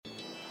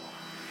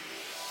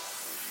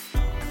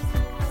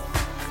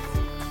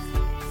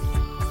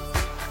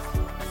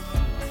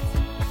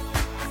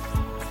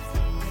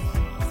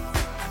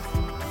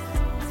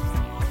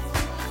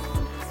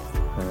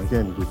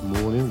again, good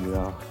morning. We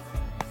are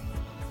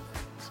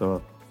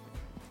so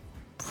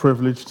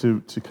privileged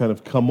to kind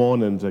of come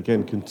on and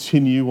again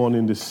continue on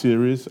in this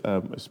series.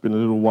 It's been a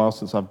little while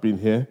since I've been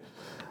here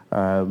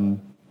to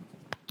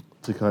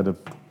kind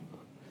of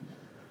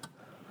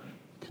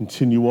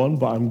continue on,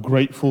 but I'm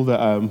grateful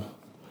that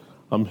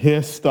I'm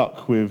here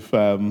stuck with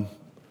one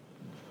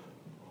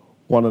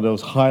of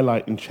those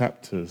highlighting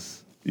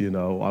chapters. You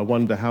know, I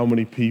wonder how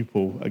many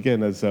people,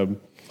 again, as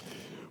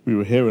we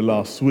were here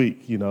last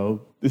week, you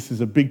know, this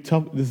is a big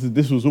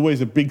this was always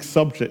a big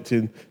subject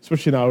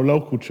especially in our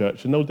local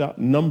church, and no doubt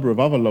a number of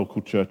other local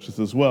churches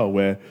as well,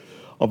 where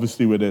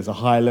there's a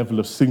high level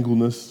of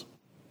singleness,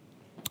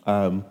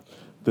 the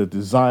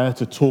desire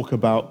to talk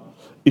about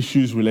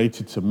issues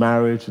related to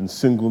marriage and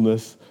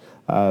singleness,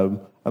 and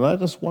I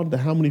just wonder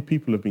how many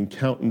people have been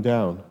counting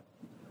down,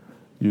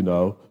 you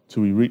know,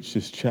 till we reach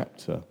this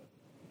chapter.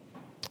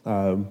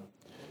 I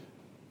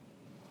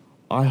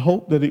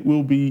hope that it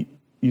will be,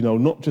 you know,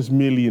 not just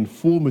merely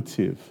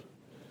informative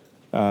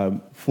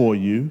for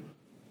you,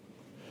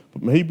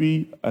 but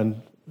maybe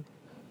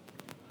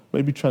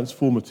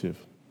transformative.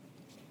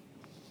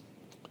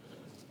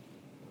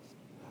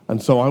 And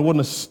so I want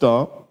to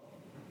start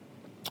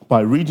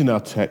by reading our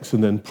text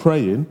and then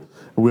praying.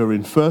 We're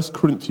in 1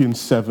 Corinthians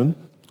 7,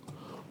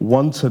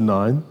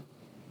 1-9.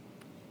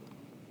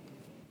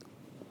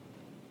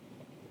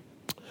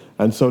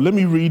 And so let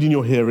me read in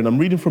your hearing. I'm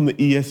reading from the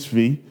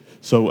ESV.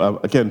 So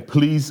again,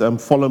 please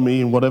follow me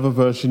in whatever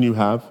version you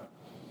have.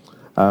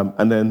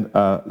 And then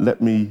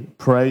let me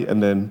pray,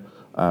 and then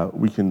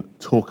we can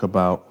talk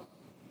about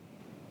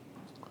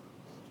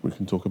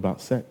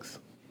sex.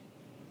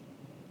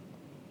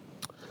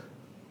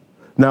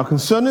 Now,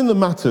 concerning the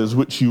matters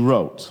which you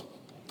wrote,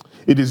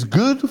 it is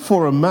good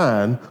for a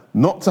man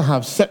not to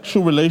have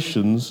sexual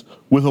relations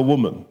with a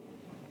woman.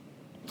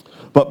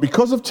 But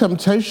because of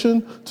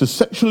temptation to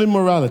sexual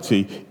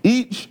immorality,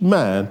 each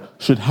man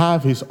should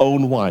have his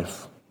own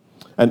wife,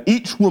 and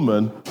each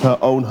woman her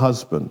own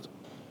husband.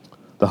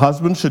 The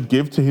husband should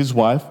give to his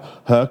wife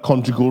her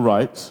conjugal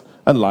rights,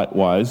 and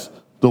likewise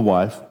the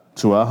wife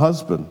to her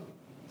husband.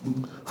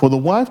 For the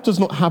wife does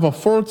not have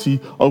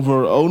authority over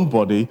her own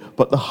body,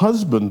 but the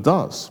husband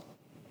does.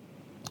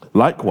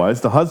 Likewise,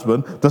 the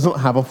husband does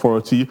not have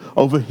authority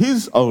over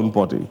his own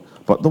body,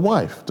 but the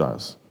wife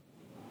does.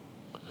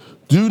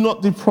 Do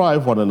not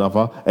deprive one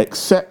another,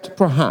 except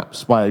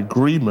perhaps by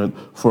agreement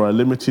for a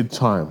limited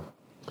time,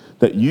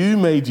 that you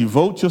may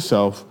devote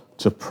yourself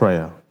to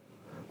prayer,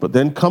 but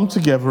then come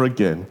together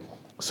again,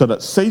 so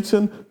that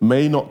Satan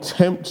may not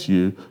tempt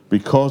you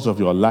because of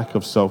your lack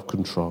of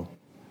self-control.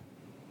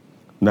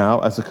 Now,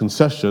 as a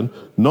concession,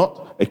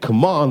 not a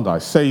command, I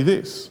say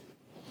this: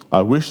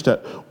 I wish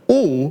that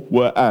all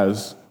were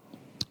as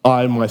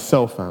I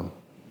myself am.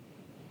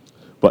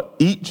 But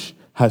each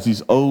has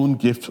his own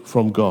gift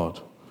from God,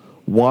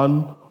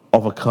 one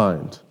of a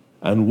kind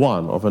and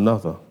one of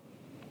another.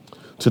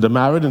 To the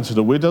married and to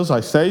the widows,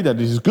 I say that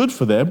it is good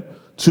for them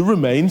to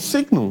remain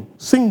single,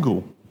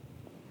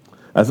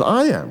 as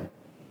I am.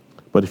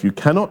 But if you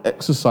cannot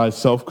exercise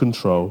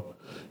self-control,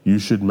 you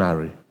should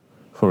marry,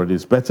 for it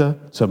is better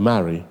to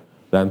marry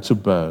than to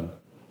burn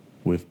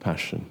with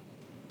passion.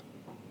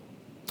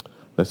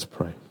 Let's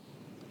pray.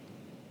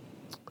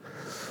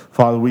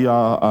 Father, we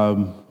are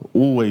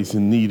always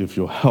in need of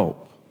your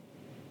help.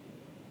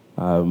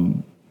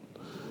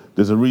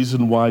 There's a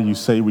reason why you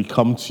say we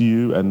come to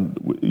you, and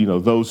you know,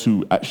 those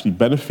who actually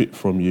benefit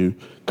from you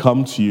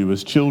come to you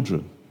as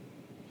children.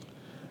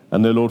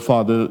 And then, Lord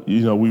Father,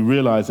 you know, we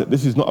realize that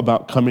this is not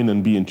about coming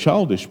and being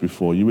childish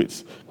before you.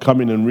 It's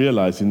coming and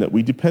realizing that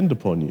we depend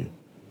upon you,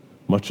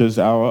 much as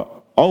our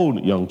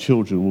own young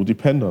children will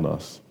depend on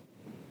us.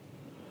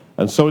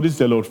 And so it is,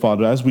 dear Lord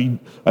Father, as we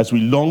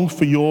long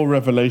for your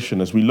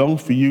revelation, as we long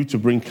for you to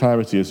bring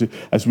clarity,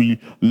 as we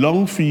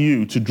long for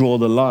you to draw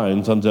the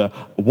lines under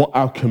what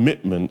our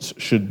commitments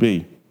should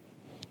be,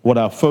 what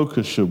our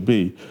focus should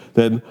be,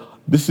 then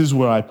this is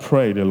where I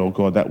pray, dear Lord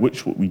God, that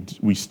which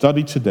we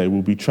study today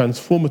will be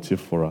transformative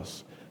for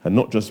us, and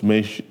not just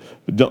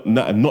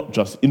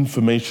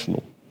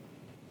informational.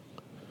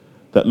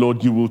 That,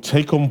 Lord, you will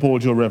take on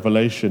board your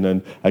revelation,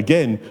 and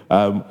again,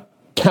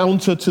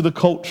 counter to the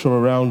culture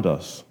around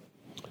us,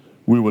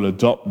 we will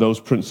adopt those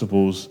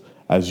principles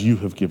as you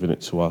have given it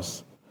to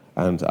us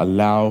and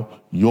allow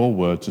your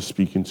word to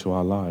speak into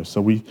our lives.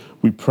 So we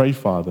pray,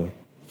 Father,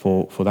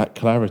 for that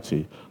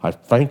clarity. I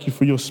thank you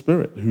for your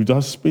Spirit who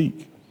does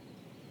speak.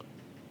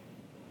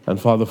 And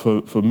Father,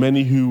 for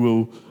many who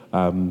will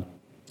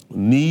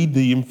need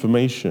the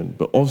information,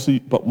 but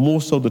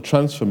more so the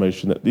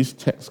transformation that this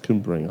text can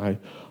bring,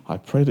 I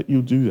pray that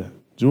you'll do that.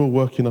 Do a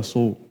work in us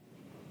all.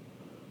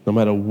 No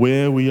matter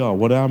where we are,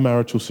 what our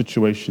marital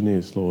situation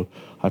is, Lord,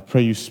 I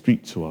pray you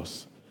speak to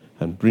us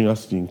and bring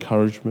us the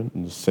encouragement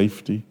and the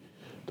safety,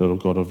 Lord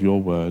God, of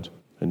your word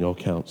and your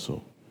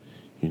counsel.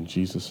 In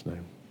Jesus'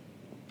 name,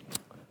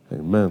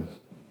 amen.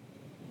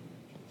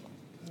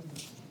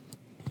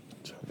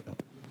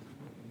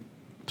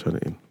 Turn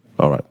it in.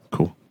 All right,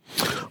 cool.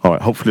 All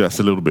right, hopefully that's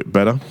a little bit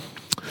better.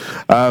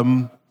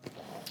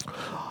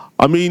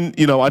 I mean,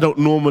 I don't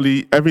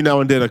normally. Every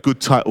now and then, a good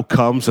title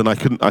comes, and I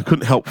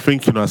couldn't help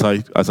thinking as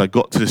I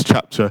got to this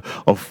chapter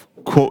of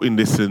quoting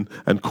this and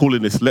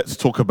calling this "Let's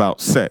Talk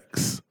About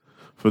Sex."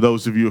 For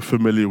those of you who are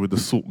familiar with the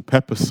Salt and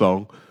Pepper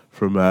song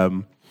from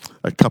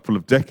a couple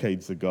of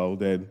decades ago,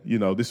 then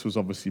this was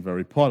obviously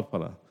very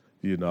popular.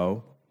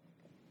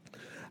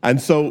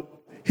 And so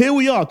here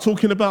we are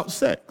talking about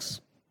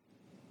sex,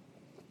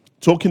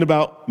 talking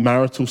about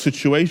marital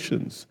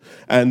situations,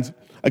 and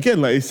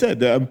again, like I said,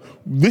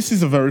 this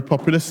is a very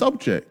popular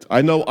subject.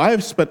 I know I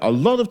have spent a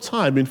lot of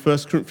time in 1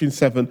 Corinthians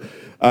 7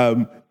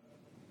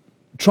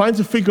 trying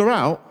to figure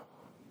out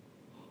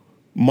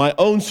my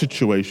own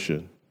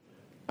situation.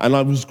 And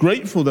I was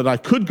grateful that I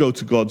could go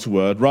to God's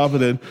word rather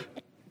than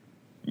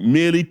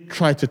merely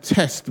try to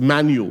test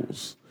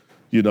manuals,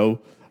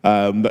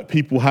 that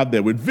people have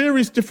there with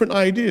various different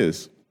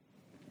ideas.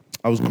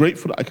 I was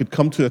grateful that I could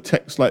come to a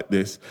text like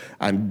this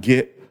and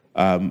get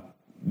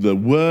the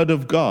word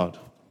of God,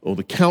 or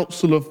the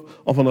counsel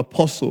of an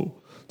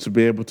apostle, to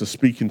be able to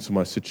speak into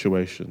my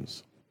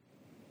situations.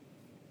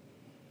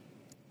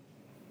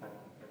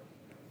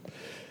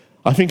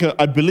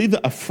 I believe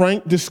that a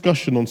frank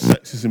discussion on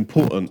sex is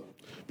important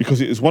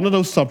because it is one of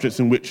those subjects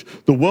in which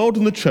the world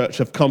and the church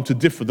have come to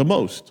differ the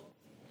most,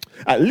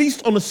 at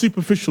least on a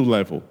superficial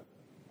level.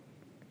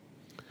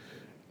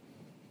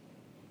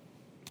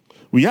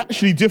 We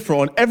actually differ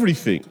on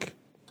everything,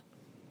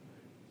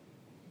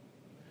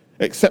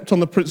 except on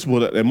the principle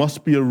that there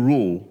must be a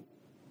rule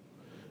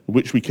in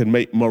which we can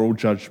make moral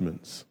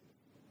judgments.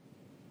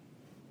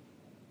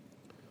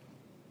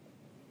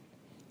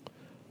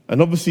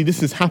 And obviously this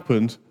has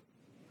happened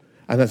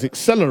and has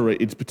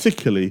accelerated,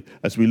 particularly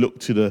as we look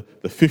to the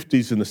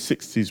 50s and the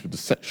 60s with the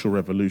sexual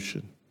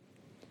revolution.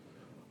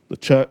 The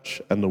church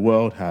and the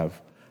world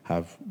have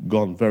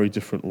gone very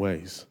different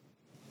ways.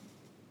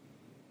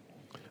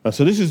 And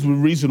so this is the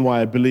reason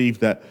why I believe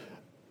that,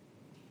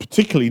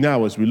 particularly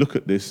now as we look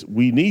at this,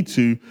 we need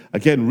to,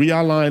 again,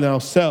 realign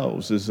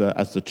ourselves as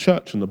the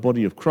church and the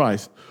body of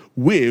Christ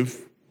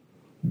with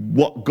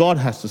what God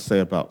has to say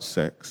about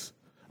sex,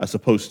 as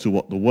opposed to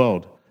what the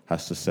world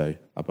has to say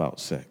about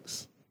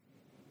sex.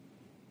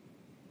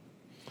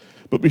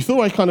 But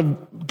before I kind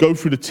of go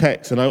through the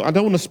text, and I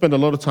don't want to spend a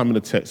lot of time in the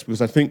text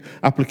because I think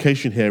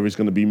application here is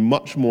going to be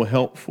much more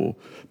helpful,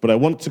 but I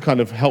want to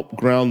kind of help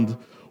ground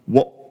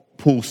what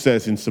Paul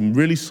says in some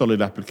really solid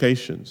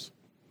applications.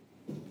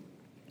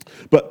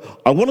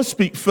 But I want to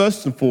speak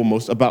first and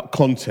foremost about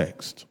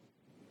context.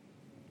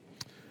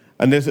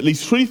 And there's at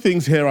least three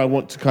things here I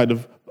want to kind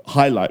of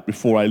highlight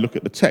before I look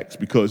at the text,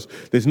 because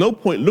there's no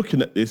point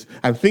looking at this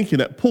and thinking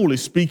that Paul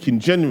is speaking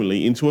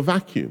generally into a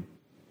vacuum,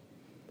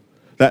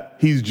 that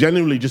he's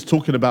genuinely just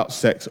talking about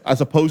sex,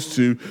 as opposed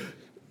to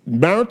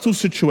marital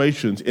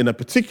situations in a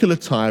particular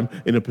time,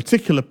 in a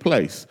particular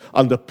place,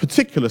 under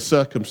particular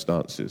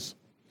circumstances.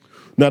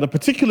 Now, the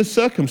particular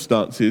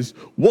circumstances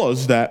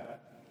was that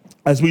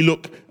as we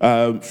look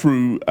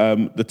through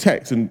the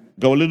text and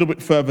go a little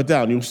bit further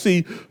down, you'll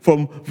see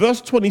from verse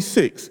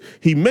 26,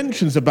 he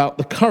mentions about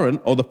the current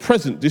or the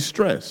present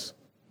distress.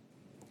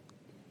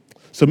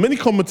 So many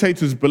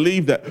commentators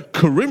believe that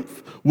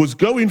Corinth was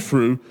going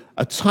through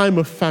a time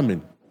of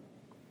famine.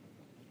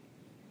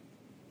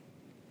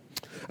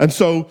 And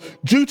so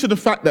due to the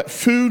fact that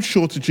food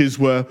shortages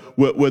were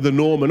the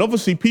norm, and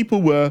obviously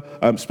people were,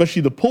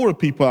 especially the poorer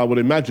people, I would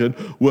imagine,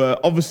 were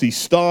obviously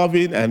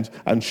starving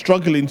and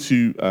struggling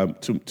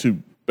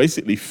to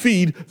basically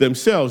feed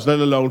themselves, let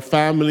alone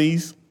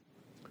families.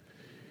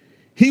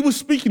 He was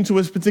speaking to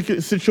a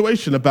particular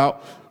situation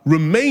about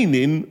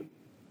remaining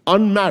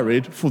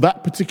unmarried for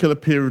that particular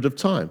period of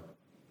time.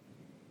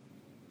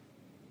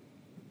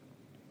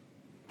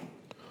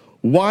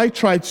 Why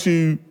try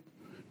to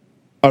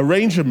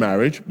arrange a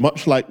marriage,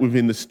 much like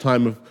within this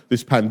time of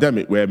this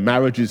pandemic where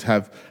marriages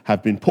have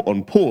been put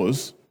on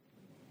pause?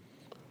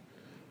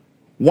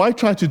 Why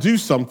try to do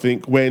something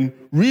when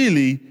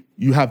really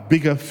you have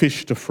bigger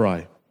fish to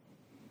fry?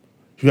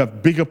 You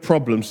have bigger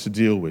problems to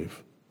deal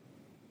with.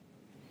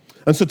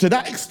 And so to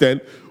that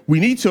extent,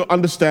 we need to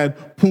understand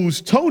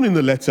Paul's tone in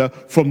the letter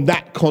from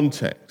that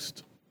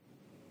context.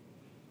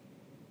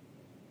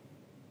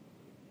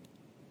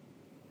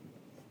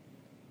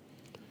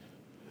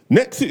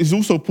 Next, it is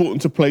also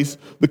important to place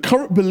the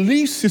current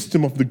belief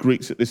system of the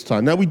Greeks at this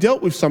time. Now, we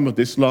dealt with some of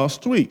this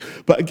last week,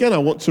 but again, I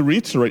want to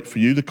reiterate for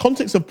you, the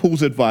context of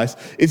Paul's advice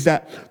is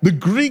that the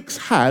Greeks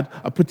had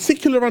a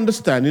particular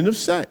understanding of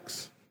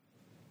sex.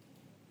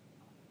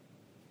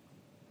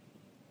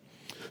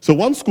 So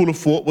one school of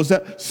thought was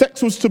that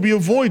sex was to be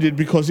avoided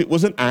because it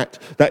was an act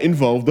that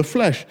involved the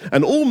flesh,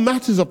 and all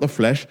matters of the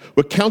flesh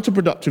were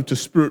counterproductive to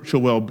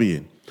spiritual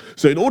well-being.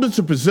 So in order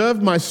to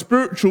preserve my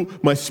spiritual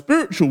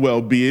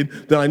well-being,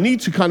 then I need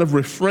to kind of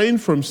refrain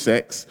from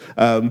sex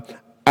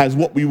as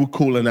what we would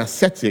call an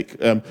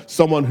ascetic,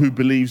 someone who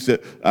believes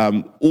that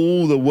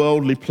all the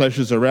worldly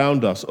pleasures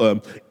around us,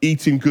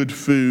 eating good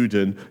food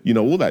and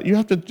all that. You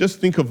have to just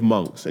think of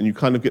monks and you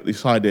kind of get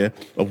this idea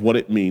of what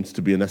it means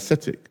to be an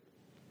ascetic.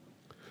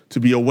 to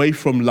be away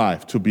from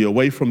life, to be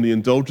away from the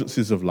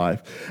indulgences of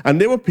life.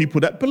 And there were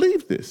people that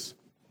believed this.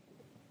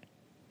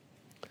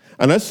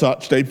 And as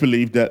such, they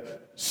believed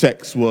that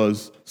sex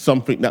was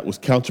something that was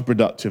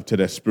counterproductive to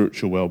their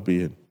spiritual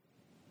well-being.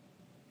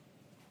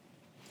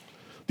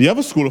 The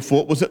other school of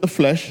thought was that the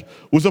flesh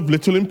was of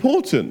little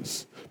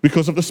importance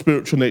because of the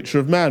spiritual nature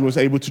of man, was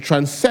able to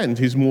transcend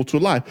his mortal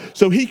life.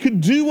 So he could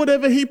do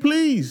whatever he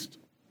pleased.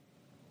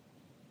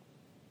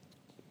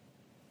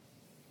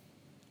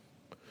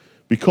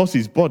 Because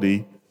his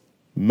body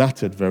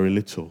mattered very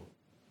little.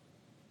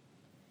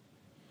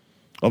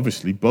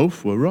 Obviously,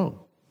 both were wrong.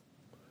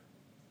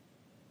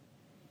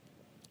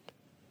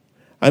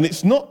 And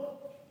it's not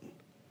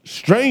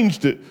strange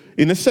that,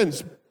 in a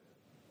sense,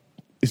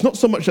 it's not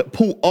so much that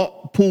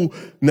Paul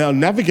now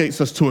navigates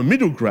us to a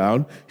middle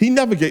ground. He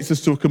navigates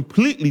us to a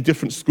completely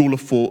different school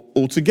of thought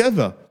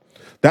altogether.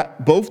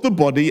 That both the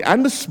body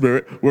and the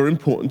spirit were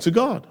important to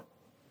God.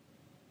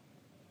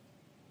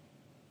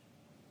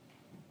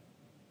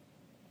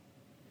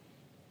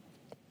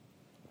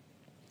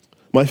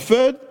 My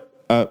third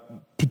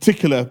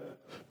particular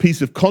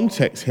piece of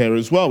context here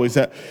as well is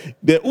that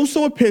there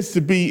also appears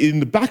to be in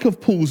the back of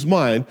Paul's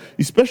mind,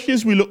 especially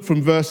as we look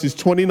from verses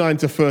 29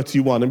 to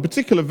 31, in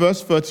particular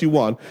verse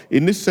 31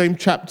 in this same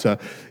chapter,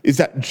 is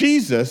that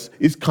Jesus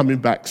is coming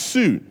back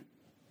soon.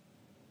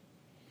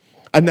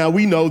 And now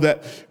we know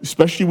that,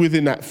 especially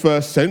within that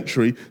first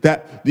century,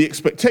 that the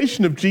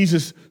expectation of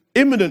Jesus'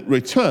 imminent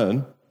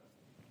return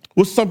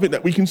was something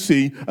that we can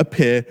see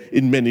appear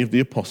in many of the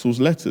apostles'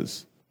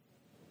 letters.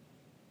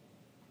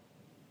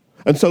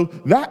 And so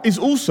that is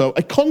also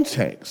a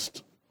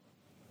context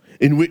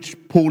in which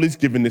Paul is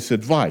giving this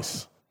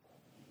advice.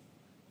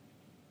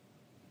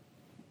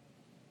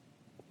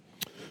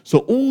 So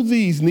all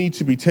these need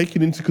to be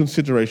taken into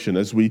consideration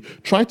as we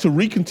try to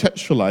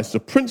recontextualize the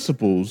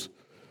principles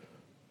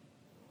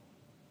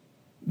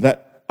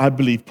that I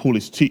believe Paul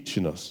is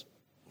teaching us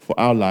for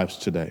our lives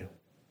today.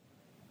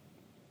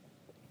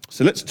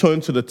 So let's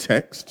turn to the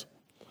text,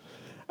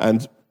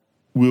 and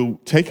we'll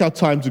take our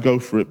time to go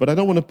through it, but I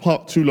don't want to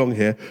park too long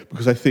here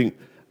because I think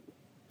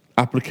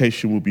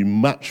application will be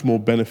much more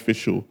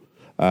beneficial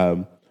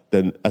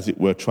than, as it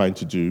were, trying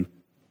to do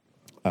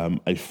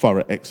a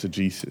thorough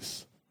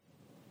exegesis.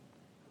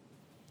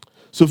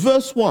 So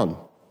verse 1.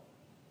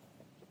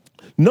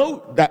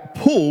 Note that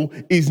Paul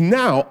is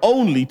now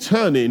only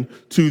turning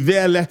to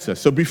their letter.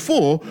 So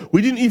before,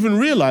 we didn't even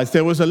realize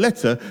there was a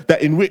letter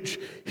that in which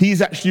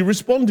he's actually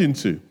responding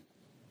to.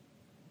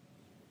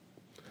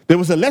 There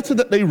was a letter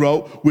that they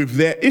wrote with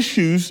their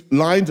issues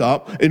lined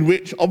up, in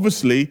which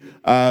obviously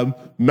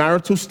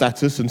marital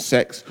status and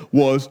sex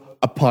was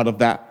a part of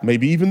that,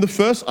 maybe even the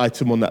first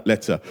item on that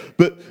letter.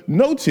 But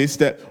notice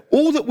that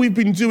all that we've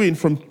been doing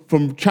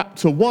from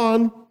chapter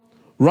 1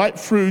 right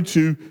through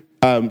to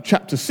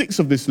chapter 6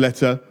 of this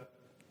letter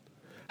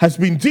has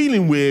been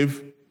dealing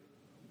with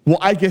what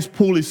I guess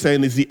Paul is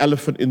saying is the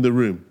elephant in the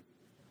room.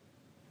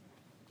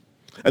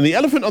 And the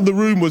elephant in the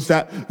room was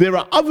that there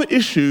are other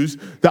issues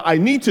that I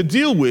need to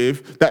deal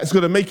with that's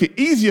going to make it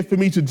easier for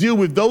me to deal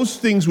with those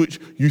things which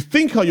you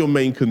think are your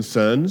main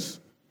concerns,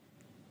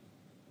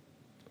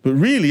 but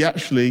really,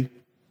 actually,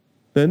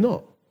 they're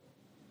not.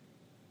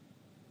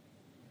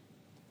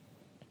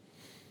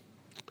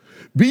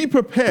 Be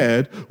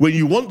prepared when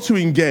you want to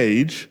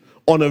engage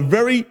on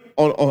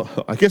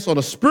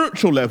a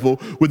spiritual level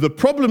with the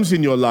problems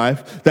in your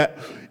life, that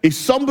if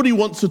somebody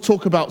wants to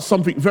talk about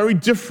something very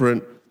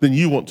different than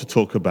you want to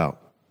talk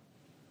about.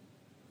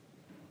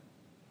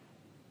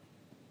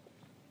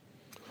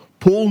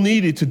 Paul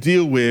needed to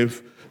deal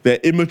with their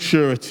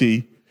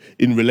immaturity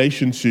in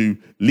relation to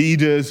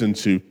leaders and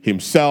to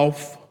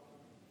himself,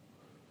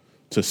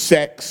 to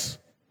sex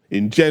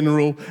in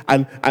general,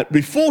 and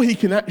before he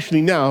can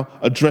actually now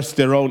address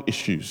their own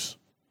issues.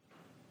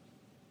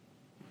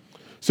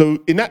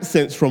 So in that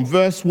sense, from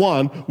verse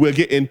 1, we're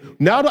getting,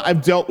 now that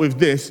I've dealt with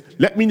this,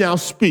 let me now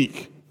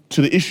speak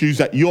to the issues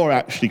that you're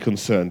actually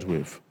concerned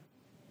with.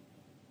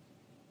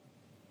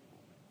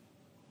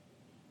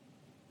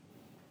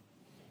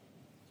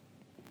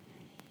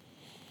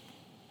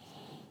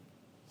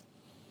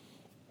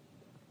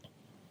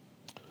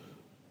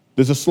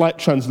 There's a slight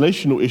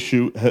translational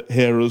issue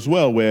here as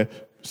well, where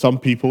some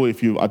people,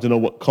 I don't know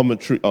what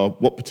commentary or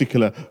what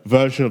particular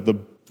version of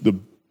the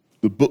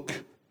book,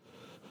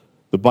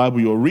 the Bible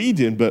you're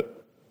reading,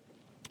 but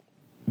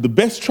the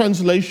best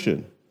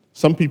translation,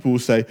 some people will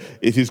say,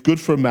 it is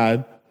good for a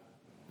man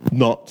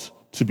not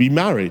to be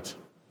married.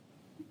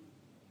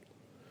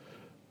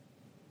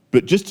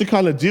 But just to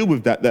kind of deal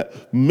with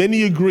that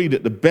many agree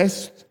that the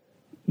best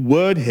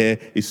word here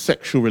is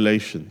sexual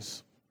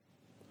relations.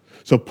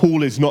 So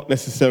Paul is not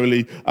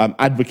necessarily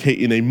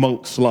advocating a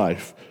monk's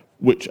life,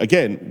 which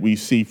again, we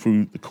see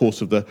through the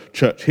course of the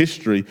church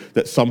history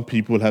that some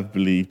people have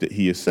believed that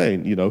he is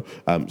saying,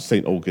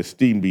 St.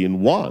 Augustine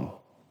being one.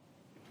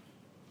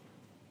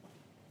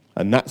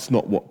 And that's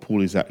not what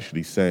Paul is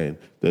actually saying.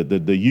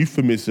 The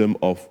euphemism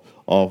of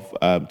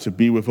to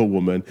be with a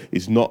woman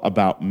is not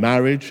about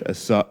marriage as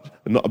such,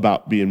 not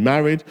about being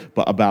married,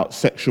 but about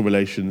sexual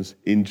relations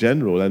in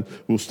general. And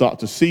we'll start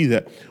to see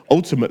that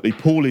ultimately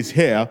Paul is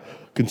here,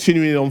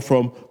 continuing on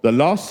from the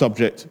last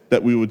subject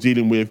that we were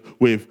dealing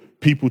with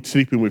people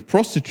sleeping with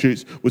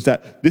prostitutes, was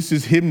that this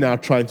is him now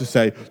trying to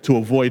say to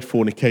avoid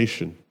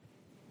fornication.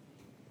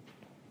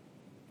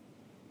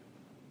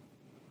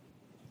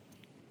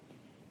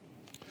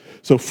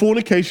 So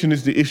fornication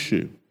is the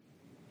issue.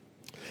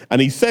 And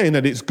he's saying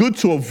that it's good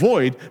to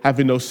avoid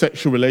having those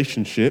sexual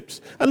relationships.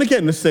 And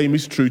again, the same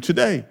is true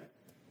today.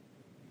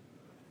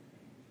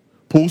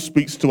 Paul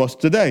speaks to us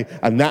today,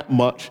 and that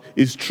much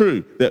is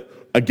true. That,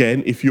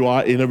 again, if you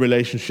are in a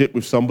relationship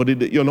with somebody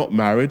that you're not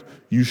married,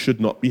 you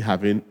should not be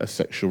having a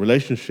sexual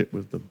relationship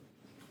with them.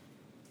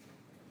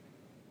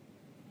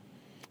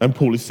 And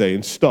Paul is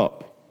saying,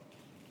 stop.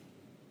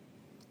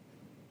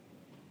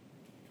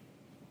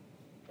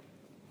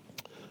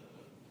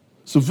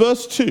 So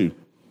verse 2.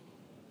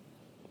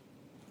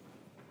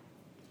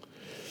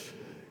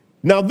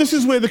 Now this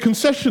is where the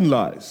concession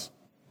lies.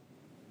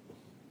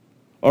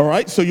 All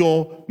right, so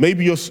you're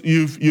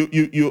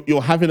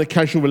having a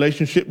casual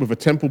relationship with a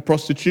temple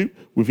prostitute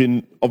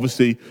within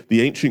obviously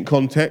the ancient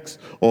context,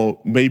 or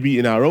maybe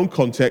in our own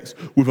context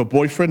with a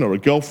boyfriend or a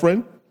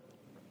girlfriend.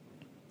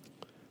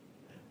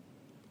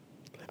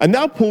 And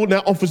now Paul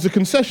now offers a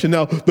concession.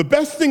 Now the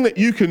best thing that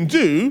you can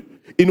do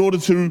in order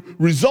to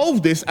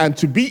resolve this and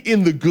to be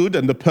in the good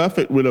and the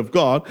perfect will of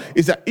God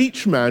is that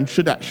each man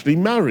should actually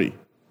marry.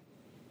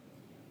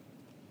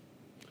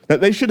 That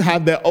they should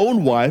have their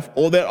own wife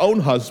or their own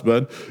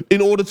husband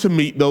in order to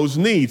meet those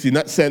needs. In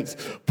that sense,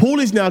 Paul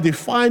is now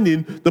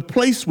defining the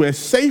place where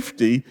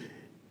safety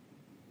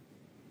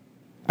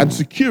and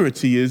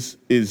security is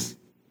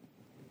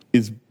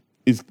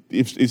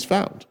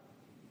found.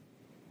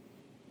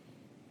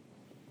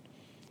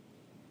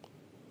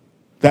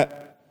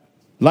 That,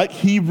 like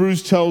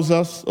Hebrews tells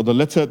us, or the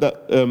letter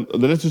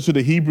to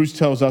the Hebrews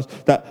tells us,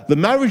 that the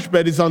marriage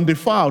bed is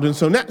undefiled. And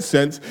so in that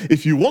sense,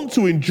 if you want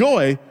to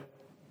enjoy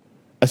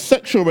a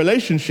sexual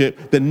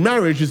relationship, then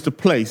marriage is the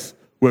place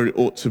where it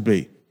ought to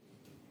be.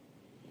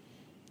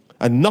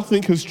 And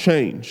nothing has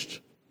changed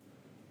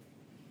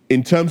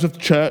in terms of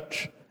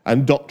church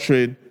and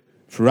doctrine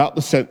throughout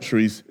the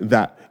centuries,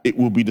 that it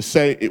will be the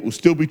same, it will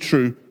still be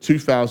true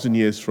 2,000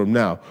 years from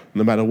now,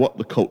 no matter what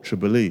the culture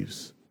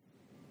believes.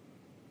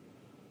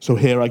 So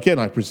here again,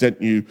 I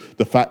present you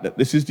the fact that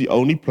this is the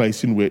only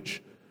place in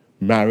which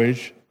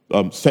marriage,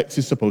 sex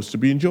is supposed to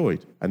be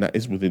enjoyed, and that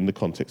is within the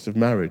context of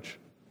marriage.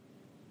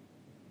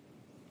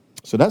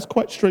 So that's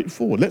quite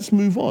straightforward. Let's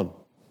move on.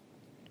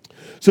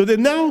 So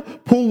then now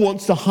Paul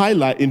wants to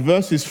highlight in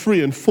verses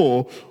 3 and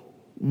 4,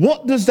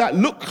 what does that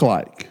look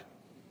like?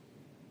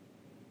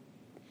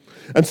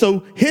 And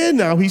so here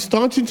now he's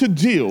starting to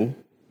deal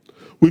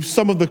with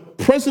some of the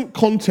present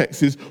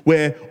contexts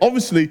where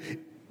obviously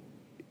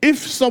if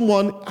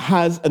someone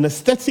has an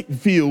aesthetic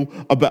view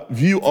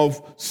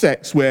of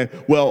sex where,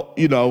 well,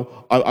 you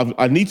know,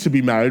 I need to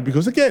be married,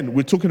 because again,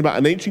 we're talking about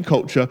an ancient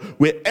culture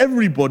where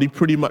everybody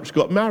pretty much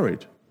got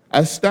married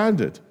as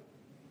standard,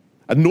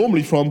 and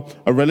normally from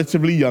a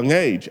relatively young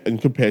age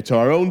and compared to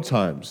our own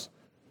times.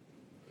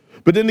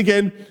 But then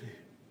again,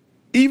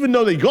 even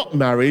though they got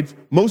married,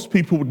 most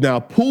people would now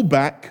pull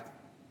back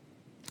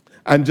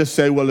and just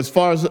say, well, as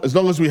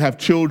long as we have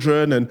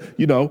children, and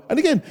you know, and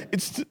again,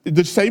 it's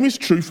the same is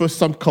true for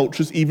some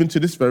cultures even to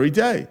this very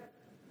day.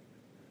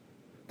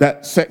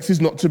 That sex is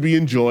not to be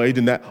enjoyed,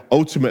 and that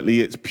ultimately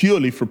it's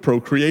purely for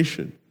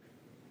procreation.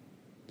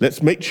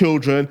 Let's make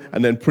children,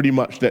 and then pretty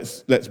much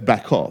let's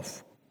back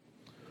off.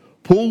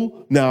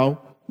 Paul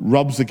now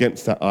rubs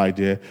against that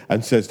idea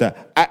and says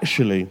that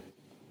actually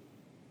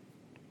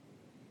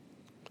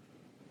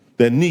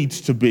there needs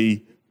to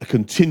be a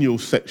continual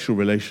sexual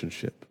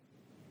relationship.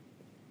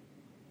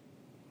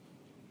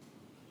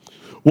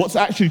 What's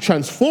actually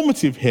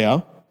transformative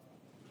here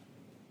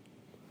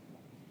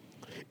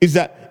is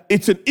that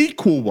it's an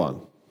equal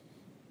one.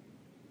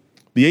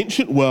 The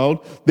ancient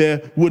world,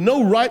 there were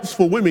no rights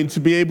for women to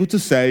be able to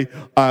say,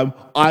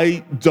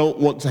 I don't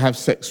want to have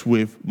sex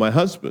with my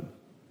husband.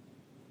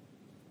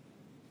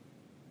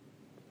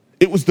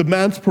 It was the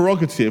man's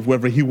prerogative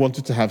whether he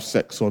wanted to have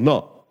sex or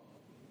not.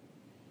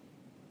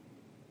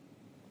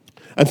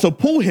 And so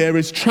Paul here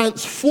is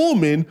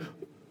transforming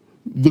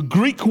the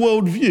Greek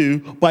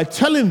worldview by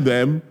telling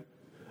them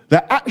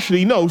that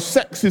actually, no,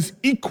 sex is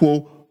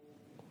equal,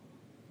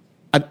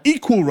 an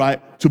equal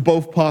right to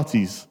both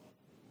parties.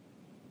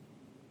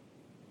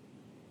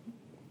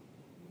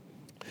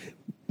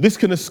 This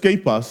can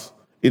escape us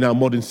in our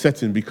modern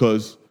setting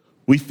because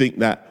we think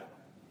that,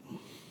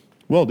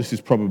 well, this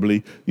is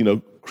probably, you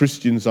know,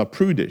 Christians are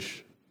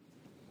prudish.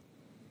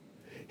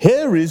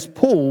 Here is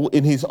Paul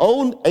in his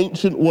own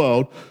ancient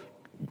world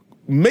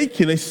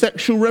making a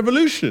sexual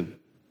revolution.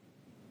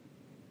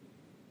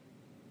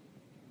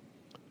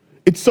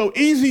 It's so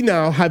easy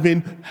now,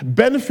 having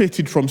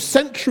benefited from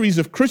centuries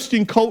of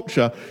Christian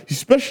culture,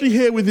 especially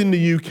here within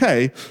the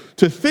UK,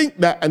 to think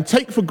that and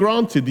take for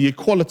granted the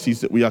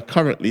equalities that we are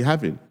currently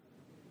having.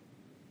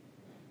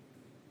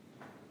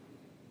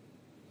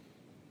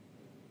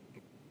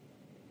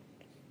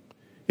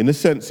 In a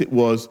sense, it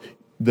was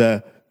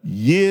the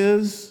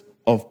years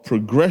of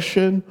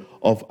progression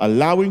of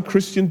allowing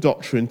Christian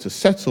doctrine to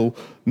settle,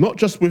 not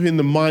just within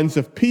the minds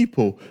of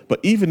people, but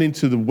even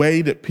into the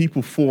way that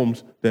people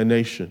formed their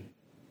nation.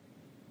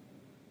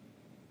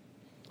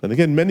 And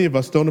again, many of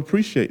us don't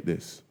appreciate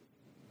this.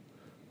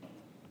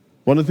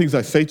 One of the things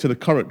I say to the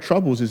current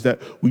troubles is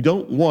that we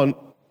don't want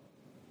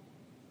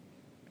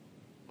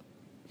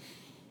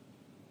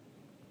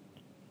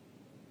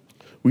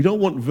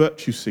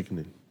virtue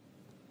signaling.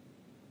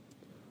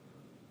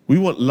 We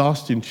want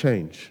lasting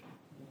change.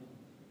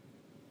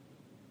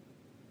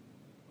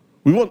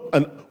 We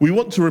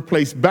want to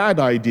replace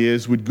bad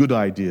ideas with good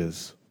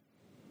ideas,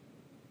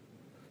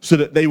 so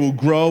that they will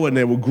grow and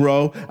they will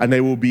grow and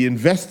they will be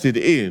invested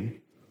in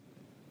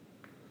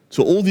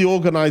to all the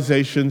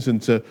organizations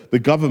and to the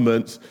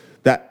governments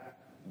that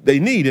they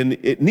need. And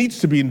it needs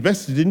to be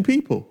invested in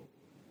people,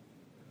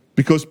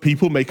 because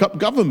people make up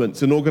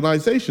governments and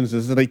organizations.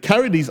 As they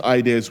carry these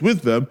ideas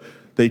with them,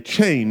 they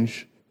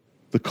change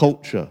the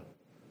culture.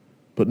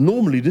 But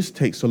normally this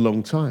takes a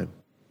long time.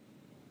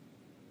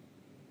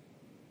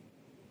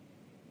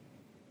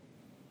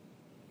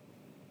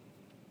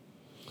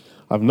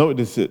 I've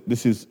noticed that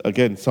this is,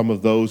 again, some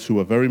of those who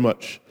are very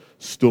much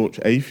staunch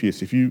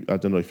atheists. I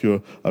don't know, if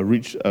you're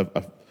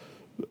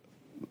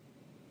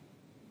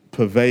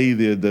purvey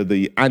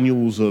the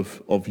annuals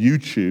of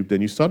YouTube,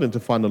 then you're starting to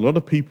find a lot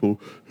of people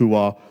who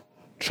are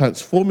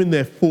transforming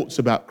their thoughts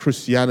about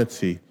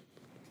Christianity,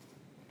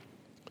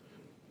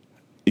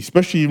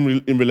 especially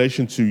in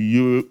relation to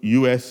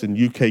US and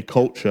UK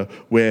culture,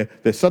 where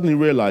they're suddenly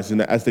realizing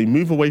that as they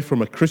move away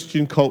from a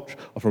Christian culture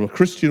or from a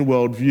Christian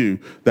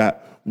worldview,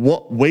 that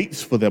what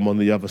waits for them on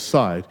the other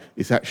side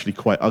is actually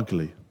quite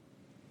ugly.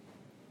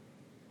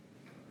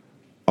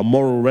 A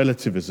moral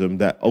relativism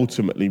that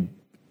ultimately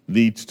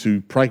leads to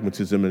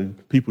pragmatism,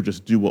 and people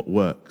just do what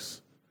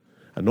works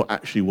and not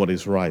actually what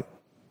is right.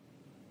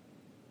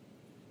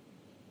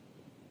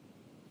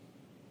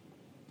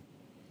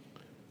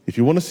 If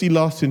you want to see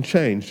lasting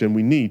change, then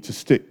we need to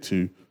stick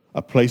to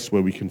a place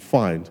where we can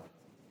find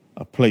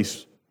a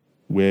place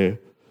where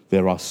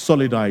there are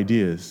solid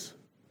ideas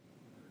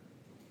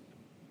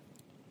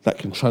that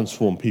can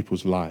transform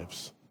people's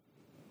lives.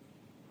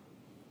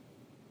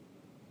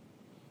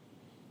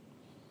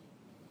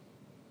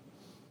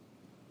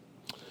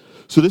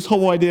 So this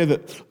whole idea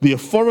that the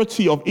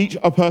authority of each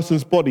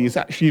person's body is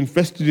actually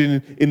invested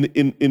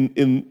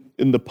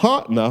in the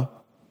partner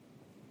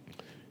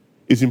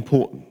is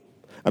important.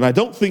 And I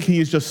don't think he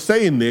is just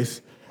saying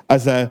this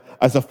as a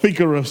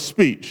figure of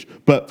speech,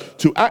 but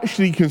to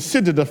actually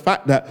consider the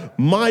fact that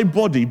my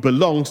body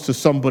belongs to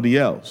somebody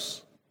else.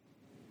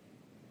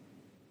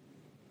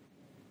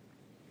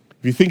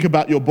 If you think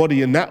about your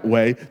body in that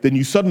way, then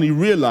you suddenly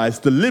realize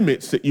the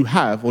limits that you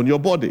have on your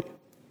body,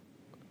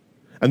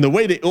 and the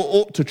way that it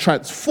ought to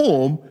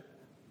transform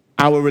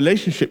our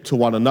relationship to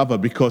one another.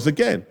 Because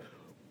again,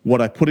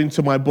 what I put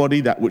into my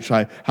body,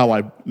 how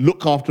I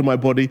look after my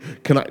body,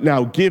 can I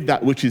now give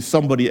that which is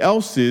somebody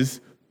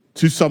else's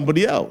to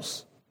somebody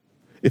else?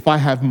 If I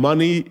have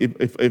money,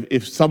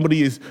 if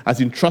somebody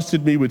has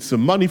entrusted me with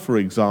some money, for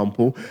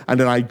example, and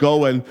then I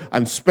go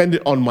and spend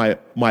it on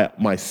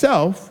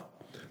myself,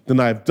 then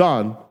I've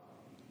done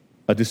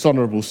a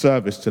dishonorable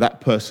service to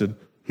that person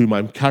whom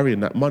I'm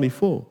carrying that money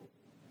for.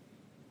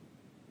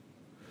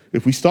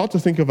 If we start to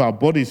think of our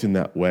bodies in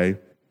that way,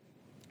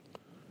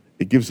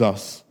 it gives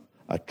us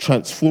a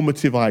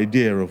transformative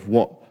idea of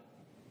what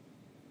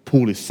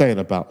Paul is saying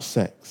about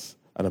sex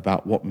and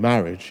about what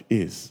marriage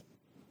is.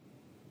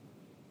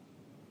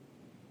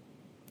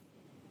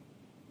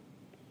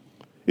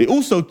 It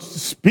also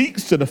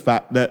speaks to the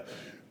fact that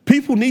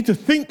people need to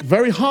think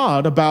very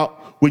hard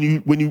about, when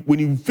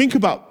you think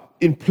about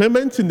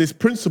implementing this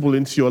principle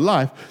into your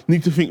life, you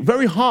need to think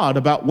very hard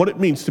about what it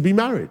means to be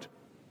married.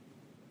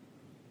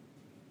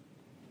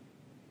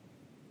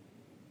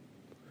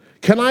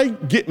 Can I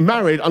get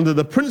married under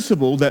the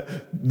principle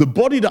that the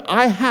body that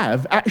I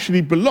have actually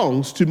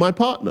belongs to my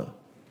partner?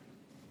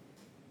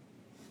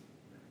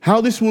 How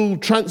this will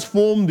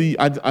transform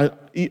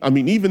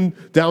even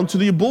down to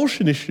the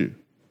abortion issue.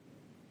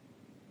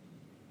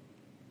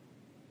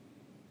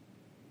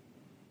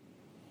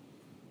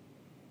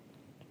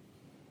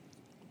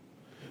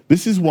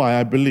 This is why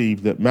I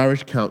believe that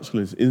marriage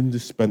counseling is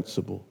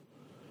indispensable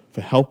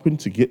for helping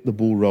to get the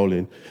ball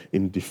rolling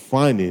in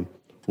defining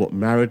what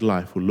married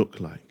life will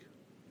look like.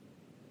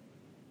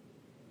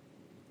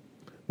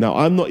 Now,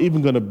 I'm not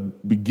even going to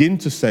begin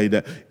to say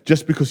that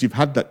just because you've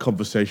had that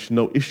conversation,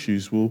 no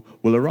issues will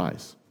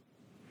arise.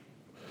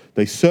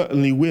 They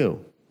certainly will.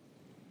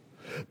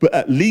 But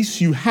at least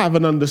you have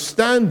an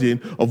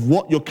understanding of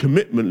what your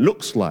commitment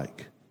looks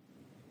like.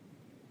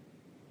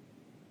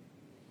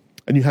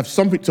 and you have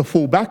something to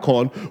fall back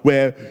on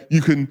where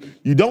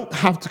you don't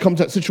have to come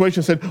to that situation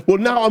and say, well,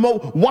 now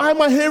why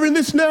am I hearing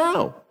this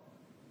now?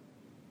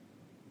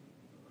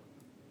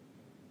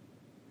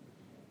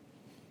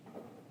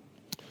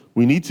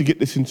 We need to get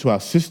this into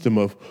our system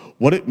of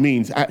what it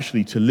means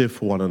actually to live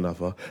for one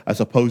another as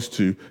opposed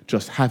to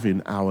just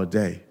having our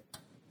day.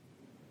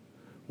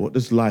 What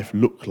does life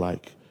look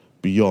like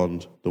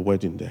beyond the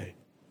wedding day?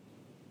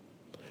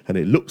 And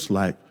it looks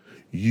like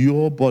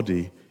your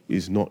body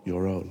is not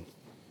your own.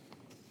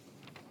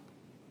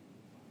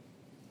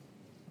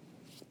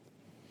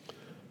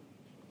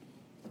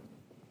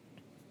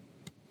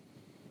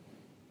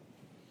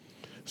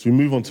 As we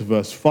move on to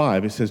verse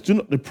 5, it says, do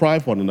not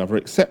deprive one another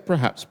except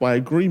perhaps by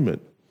agreement.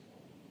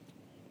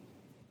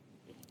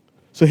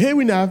 So here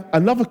we have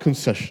another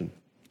concession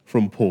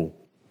from Paul.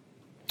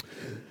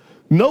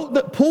 Note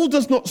that Paul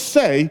does not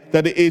say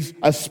that it is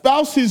a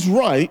spouse's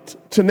right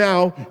to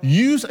now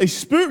use a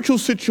spiritual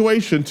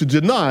situation to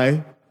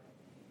deny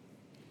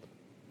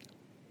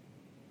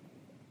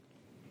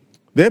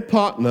their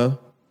partner,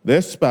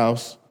 their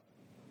spouse,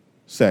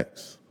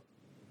 sex.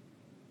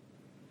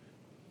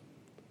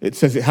 It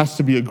says it has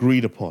to be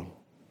agreed upon.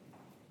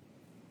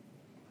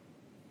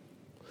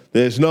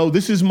 There's no,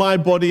 this is my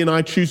body and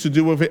I choose to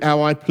do with it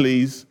how I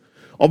please.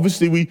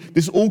 Obviously,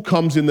 this all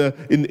comes in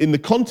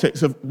the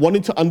context of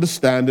wanting to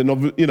understand and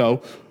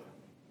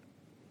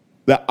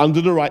that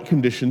under the right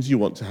conditions you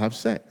want to have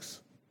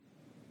sex.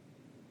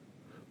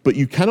 But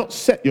you cannot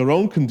set your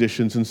own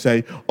conditions and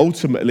say,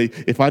 ultimately,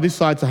 if I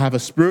decide to have a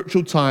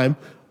spiritual time,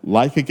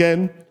 like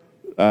again,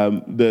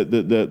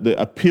 the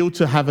appeal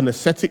to have an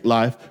ascetic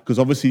life, because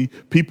obviously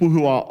people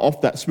who are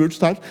off that spiritual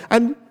time,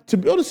 and to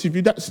be honest with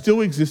you, that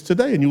still exists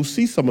today, and you'll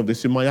see some of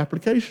this in my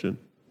application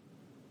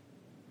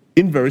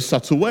in very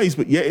subtle ways,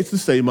 but yet it's the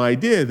same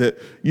idea that,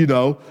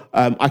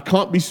 I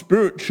can't be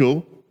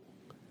spiritual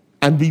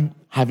and be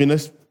having a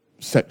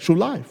sexual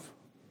life.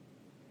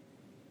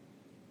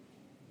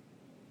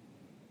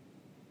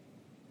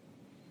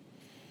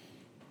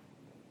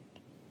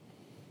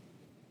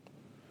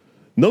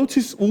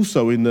 Notice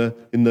also in the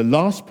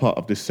last part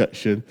of this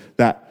section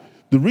that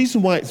the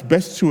reason why it's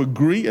best to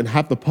agree and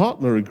have the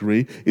partner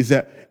agree is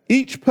that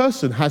each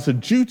person has a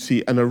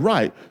duty and a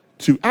right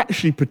to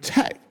actually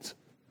protect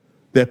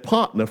their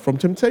partner from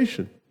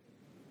temptation.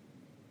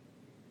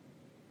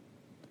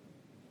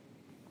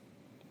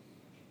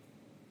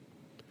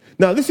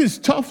 Now, this is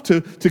tough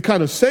to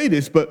kind of say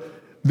this,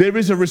 but there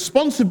is a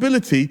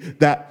responsibility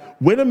that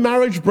when a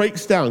marriage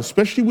breaks down,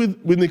 especially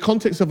within the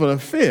context of an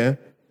affair,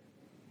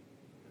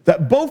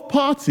 that both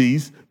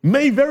parties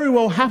may very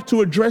well have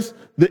to address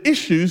the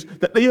issues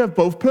that they have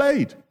both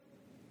played.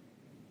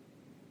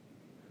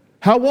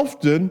 How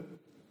often,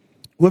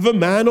 whether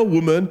man or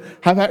woman,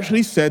 have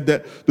actually said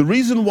that the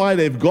reason why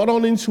they've got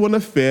on into an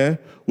affair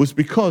was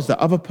because that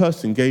other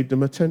person gave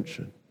them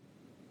attention.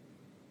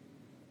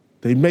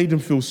 They made them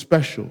feel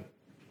special.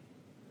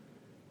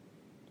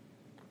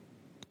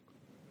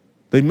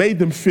 They made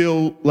them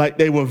feel like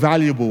they were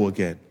valuable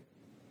again,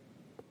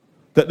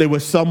 that they were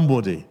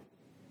somebody.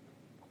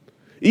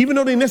 Even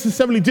though they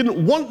necessarily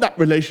didn't want that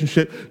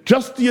relationship,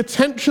 just the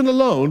attention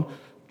alone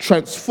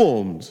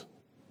transformed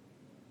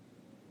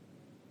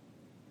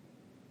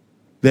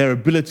their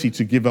ability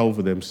to give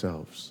over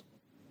themselves.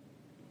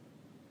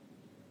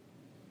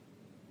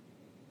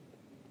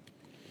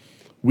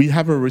 We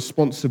have a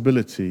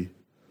responsibility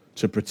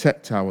to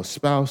protect our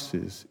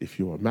spouses, if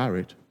you are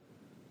married,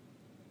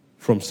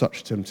 from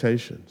such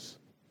temptations.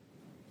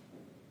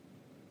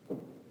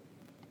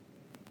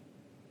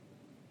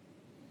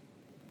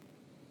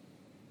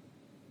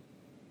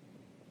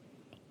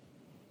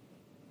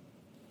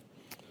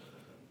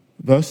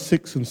 Verse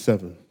 6 and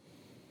 7.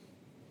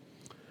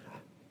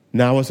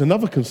 Now, as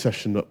another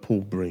concession that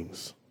Paul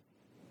brings,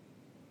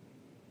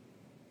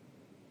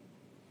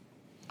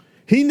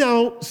 he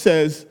now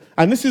says,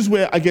 and this is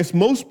where I guess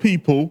most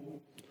people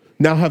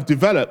now have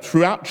developed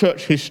throughout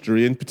church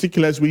history, in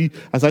particular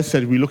as I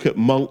said, we look at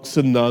monks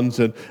and nuns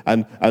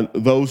and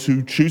those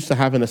who choose to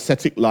have an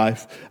ascetic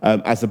life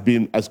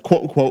as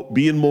quote unquote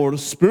being more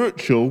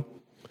spiritual.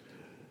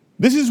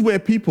 This is where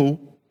people,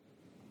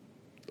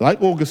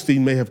 like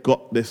Augustine, may have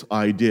got this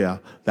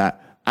idea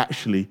that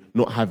actually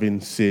not having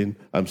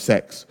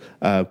sex,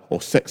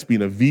 or sex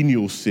being a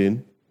venial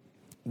sin,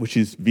 which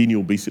is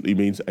venial basically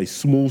means a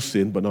small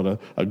sin, but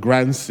not a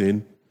grand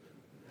sin,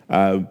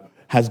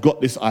 has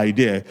got this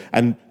idea.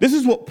 And this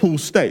is what Paul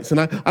states. And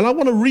I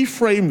want to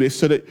reframe this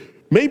so that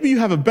maybe you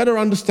have a better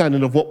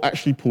understanding of what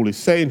actually Paul is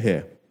saying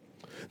here.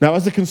 Now,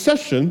 as a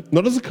concession,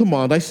 not as a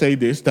command, I say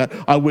this, that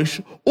I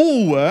wish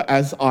all were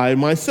as I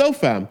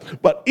myself am.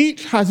 But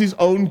each has his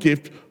own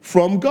gift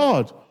from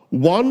God,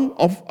 one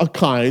of a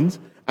kind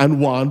and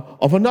one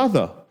of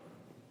another.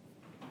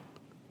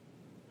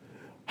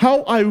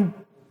 How I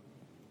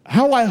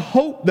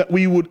hope that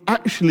we would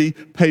actually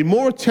pay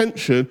more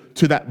attention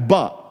to that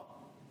but,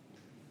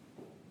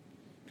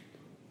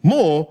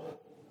 more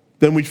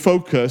than we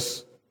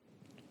focus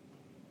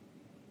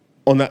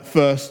on that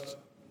first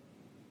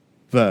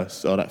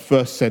verse or that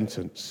first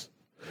sentence.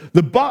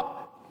 The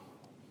but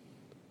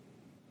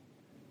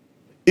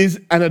is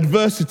an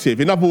adversative.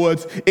 In other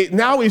words, it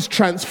now is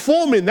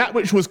transforming that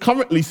which was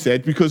currently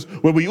said, because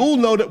when we all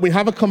know that we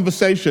have a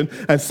conversation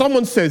and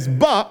someone says,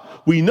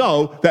 but we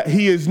know that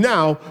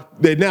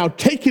they're now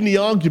taking the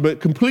argument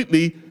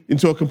completely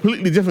into a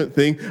completely different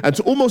thing, and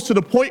to almost to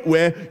the point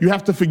where you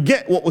have to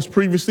forget what was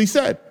previously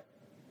said.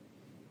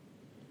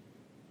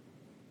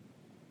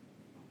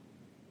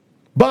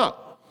 But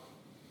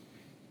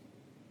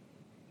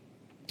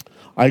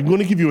I'm going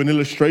to give you an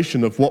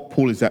illustration of what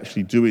Paul is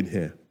actually doing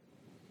here.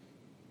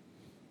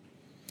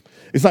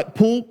 It's like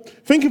Paul,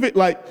 think of it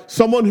like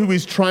someone who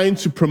is trying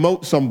to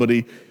promote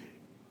somebody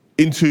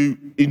into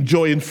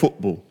enjoying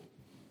football.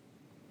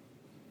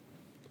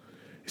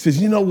 He says,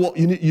 you know what,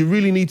 you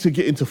really need to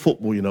get into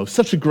football,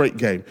 such a great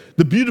game.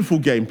 The beautiful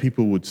game,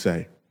 people would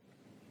say.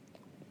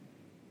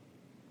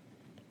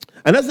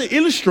 And as they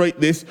illustrate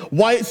this,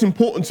 why it's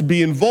important to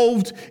be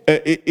involved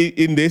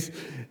in this,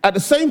 at the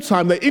same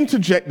time, they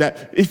interject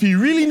that if you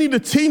really need a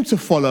team to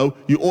follow,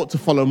 you ought to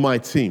follow my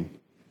team.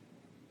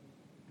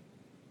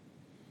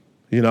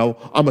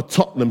 I'm a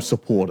Tottenham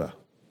supporter.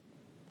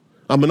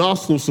 I'm an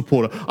Arsenal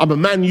supporter. I'm a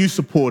Man U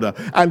supporter.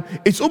 And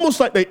it's almost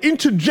like they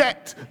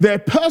interject their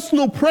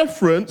personal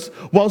preference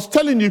whilst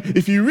telling you,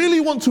 if you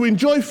really want to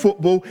enjoy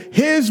football,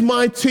 here's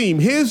my team,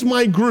 here's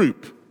my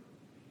group.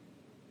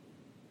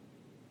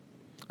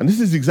 And this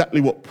is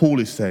exactly what Paul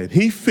is saying.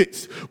 He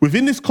fits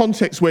within this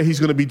context where he's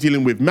going to be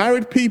dealing with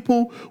married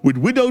people, with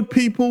widowed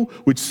people,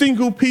 with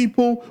single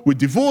people, with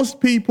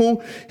divorced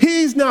people.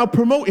 He's now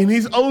promoting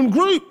his own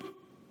group.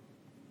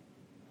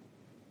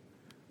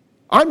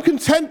 I'm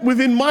content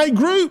within my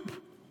group.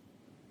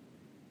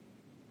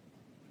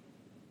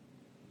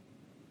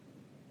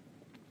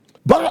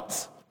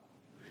 But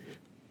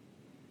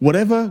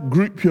whatever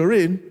group you're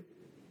in,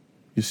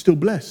 you're still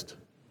blessed.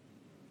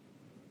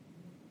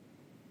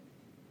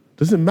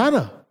 Doesn't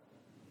matter.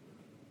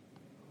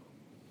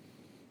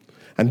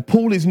 And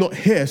Paul is not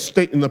here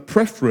stating a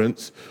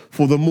preference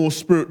for the more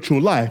spiritual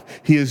life.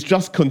 He is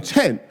just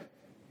content,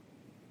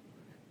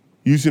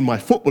 using my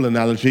football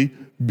analogy,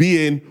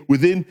 being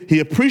within, he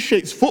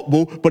appreciates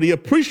football, but he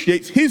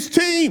appreciates his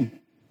team.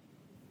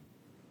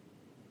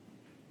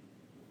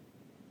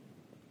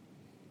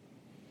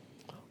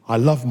 I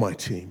love my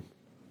team.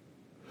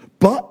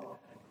 But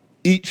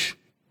each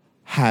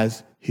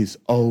has his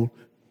own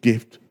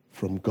gift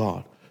from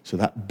God. So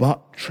that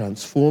but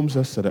transforms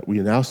us so that we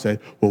now say,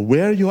 well,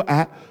 where you're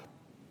at,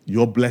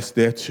 you're blessed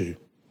there too.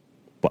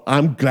 But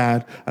I'm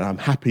glad and I'm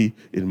happy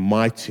in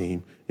my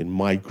team, in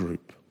my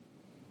group.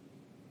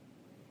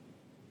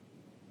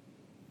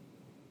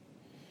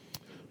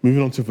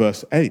 Moving on to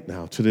verse 8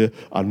 now. To the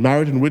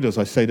unmarried and widows,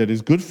 I say that it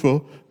is good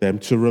for them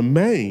to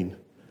remain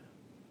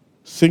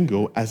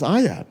single as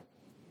I am.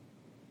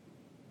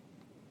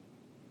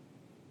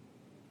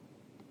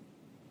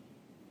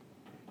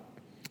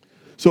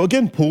 So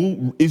again,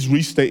 Paul is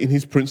restating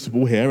his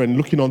principle here, and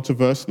looking on to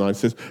verse 9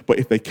 says, but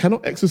if they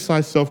cannot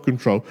exercise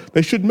self-control,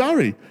 they should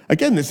marry.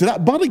 Again, there's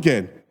that but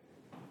again.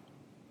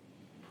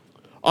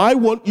 I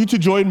want you to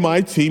join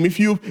my team. If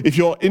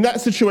you're in that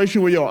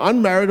situation where you're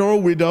unmarried or a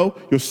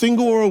widow, you're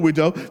single or a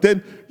widow,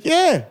 then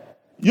yeah,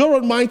 you're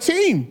on my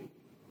team.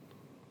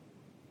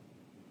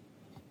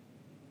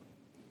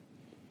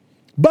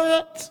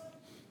 But,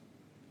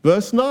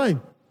 verse 9,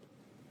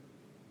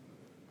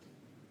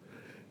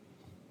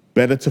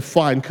 better to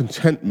find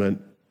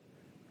contentment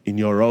in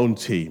your own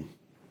team.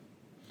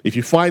 If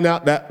you find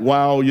out that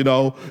while,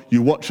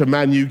 you watch a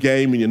Man U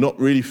game and you're not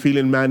really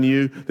feeling Man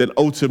U, then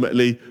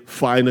ultimately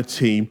find a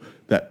team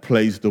that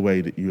plays the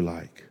way that you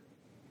like.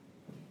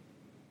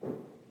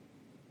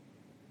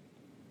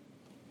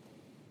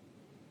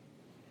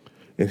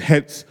 And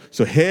hence,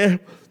 so here,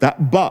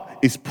 that but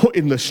is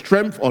putting the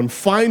strength on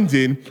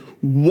finding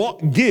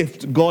what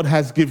gift God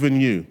has given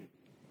you.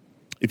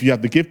 If you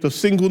have the gift of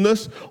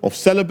singleness, of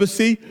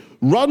celibacy,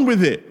 run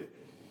with it.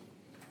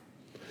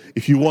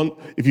 If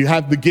you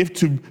have the gift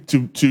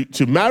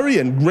to marry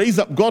and raise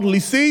up godly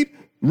seed,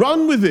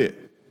 run with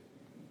it.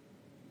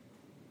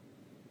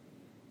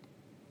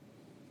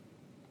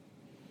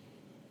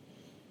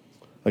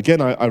 Again,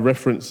 I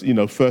reference, 1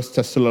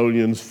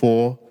 Thessalonians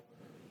 4,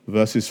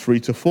 verses 3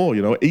 to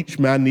 4. Each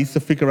man needs to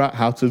figure out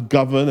how to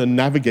govern and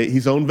navigate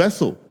his own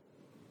vessel.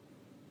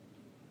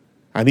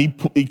 And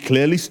he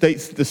clearly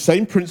states the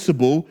same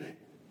principle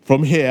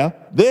from here,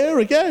 there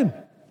again.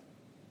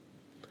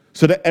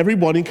 So that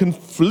everybody can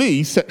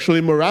flee sexual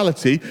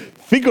immorality,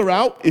 figure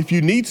out if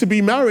you need to be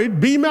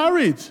married, be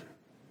married.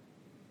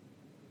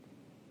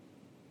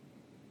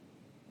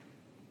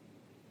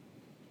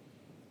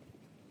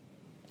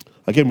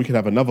 Again, we can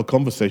have another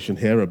conversation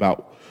here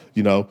about,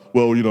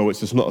 it's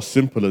just not as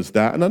simple as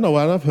that. And I know,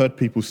 and I've heard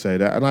people say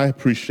that, and I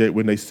appreciate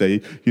when they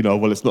say,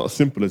 it's not as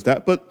simple as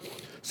that. But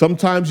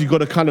sometimes you've got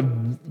to kind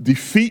of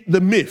defeat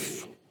the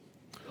myth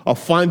of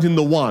finding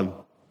the one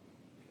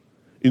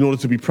in order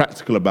to be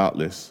practical about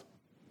this.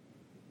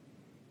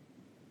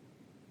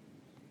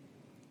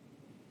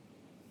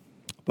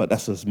 But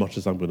that's as much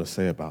as I'm going to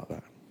say about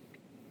that.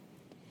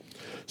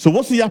 So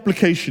what's the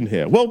application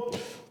here? Well,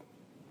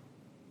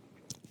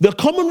 The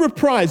common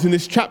reprise in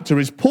this chapter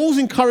is Paul's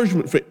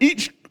encouragement for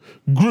each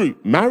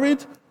group,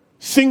 married,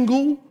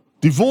 single,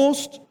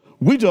 divorced,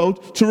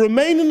 widowed, to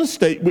remain in the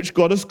state which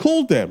God has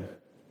called them.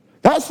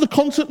 That's the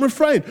constant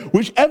refrain.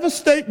 Whichever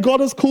state God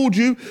has called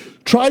you,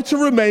 try to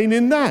remain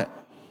in that.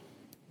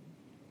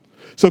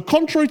 So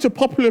contrary to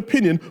popular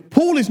opinion,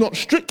 Paul is not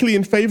strictly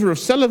in favor of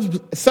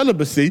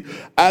celibacy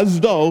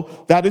as though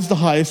that is the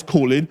highest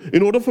calling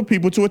in order for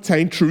people to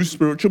attain true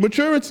spiritual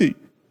maturity.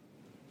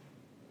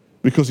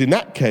 Because in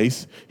that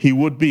case, he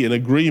would be in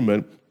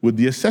agreement with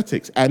the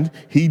ascetics, and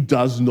he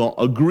does not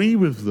agree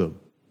with them.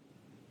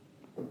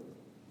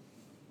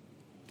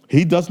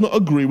 He does not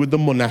agree with the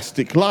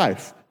monastic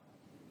life.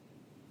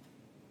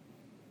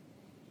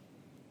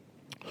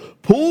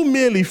 Paul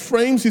merely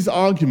frames his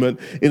argument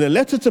in a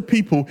letter to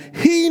people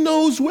he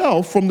knows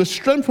well from the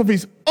strength of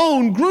his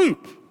own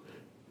group,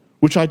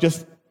 which I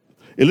just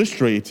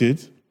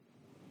illustrated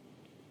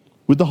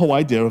with the whole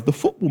idea of the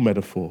football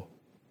metaphor.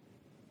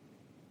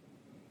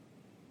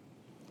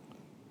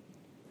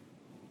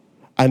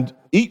 And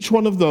each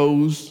one of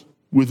those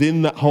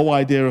within that whole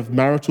idea of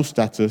marital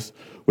status,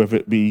 whether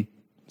it be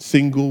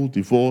single,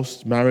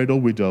 divorced, married, or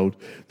widowed,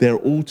 they're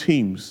all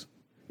teams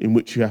in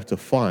which you have to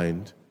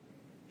find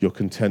your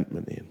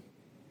contentment in.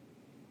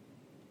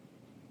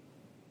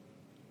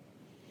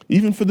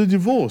 Even for the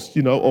divorced,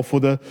 or for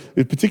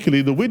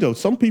particularly the widowed,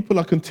 some people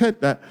are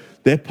content that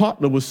their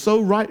partner was so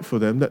right for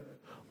them that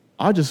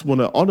I just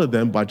want to honor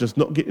them by just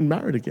not getting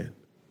married again.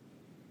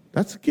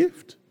 That's a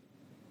gift.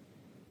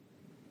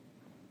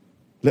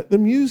 Let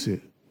them use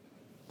it.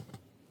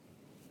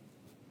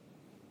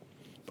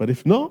 But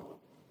if not,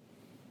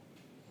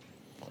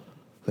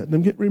 let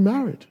them get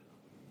remarried.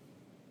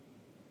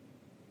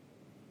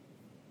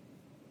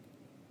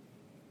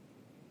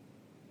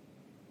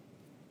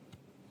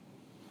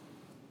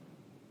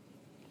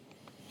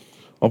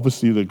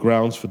 Obviously, the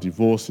grounds for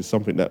divorce is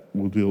something that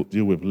we'll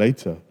deal with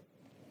later.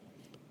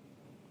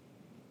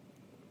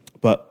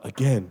 But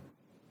again,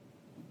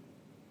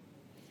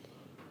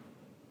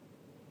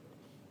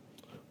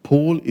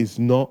 Paul is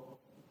not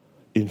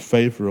in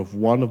favor of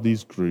one of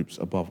these groups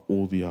above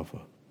all the other.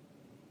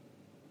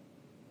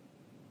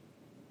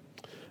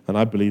 And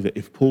I believe that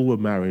if Paul were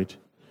married,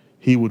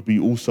 he would be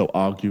also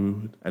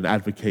arguing and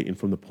advocating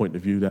from the point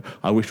of view that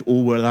I wish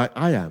all were like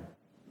I am.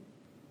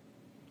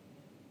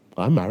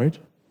 I'm married.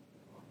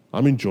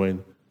 I'm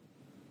enjoying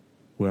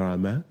where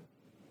I'm at.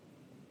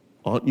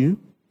 Aren't you?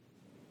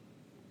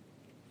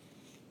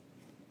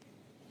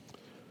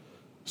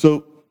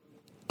 So,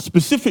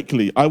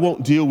 specifically, I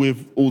won't deal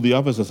with all the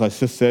others, as I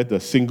just said, the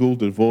single,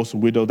 divorced,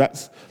 and widow.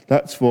 That's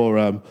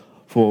for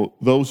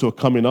those who are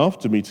coming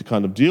after me to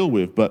kind of deal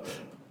with. But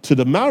to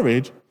the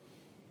married,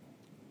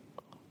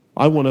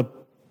 I want to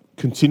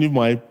continue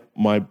my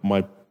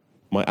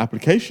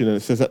application. And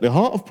it says at the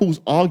heart of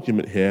Paul's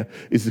argument here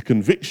is the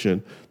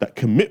conviction that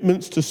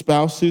commitments to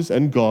spouses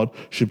and God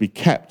should be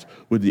kept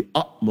with the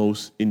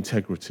utmost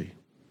integrity.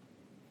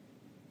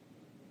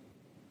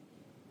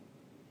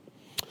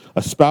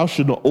 A spouse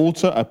should not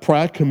alter a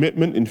prior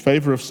commitment in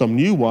favor of some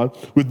new one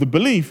with the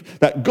belief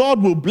that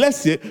God will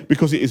bless it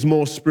because it is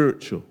more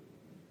spiritual.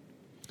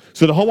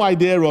 So the whole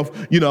idea of,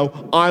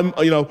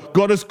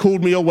 God has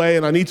called me away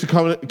and I need to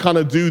kind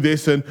of do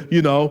this and,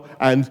 you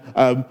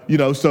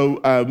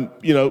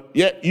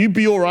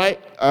be all right.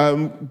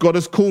 God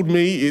has called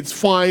me. It's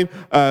fine.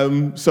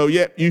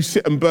 You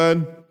sit and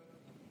burn.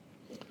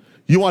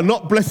 You are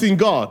not blessing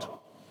God.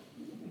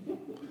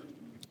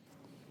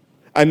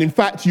 And in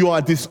fact, you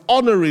are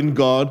dishonoring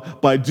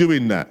God by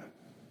doing that.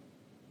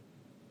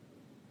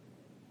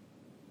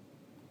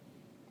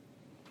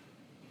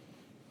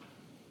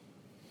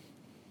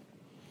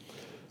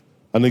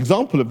 An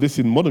example of this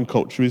in modern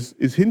culture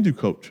is Hindu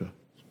culture.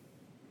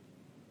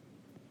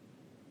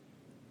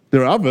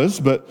 There are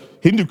others, but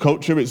Hindu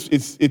culture,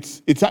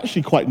 it's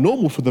actually quite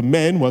normal for the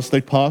men once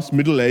they pass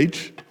middle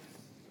age,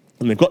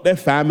 and they've got their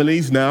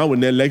families now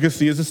and their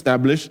legacy is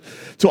established,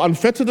 to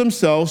unfetter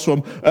themselves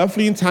from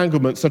earthly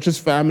entanglements such as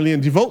family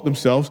and devote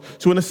themselves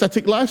to an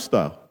ascetic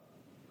lifestyle.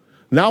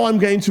 Now I'm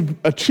going to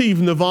achieve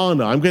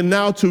nirvana. I'm going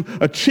now to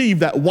achieve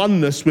that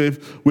oneness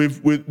with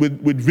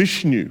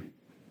Vishnu.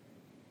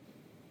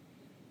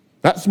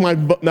 That's my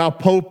now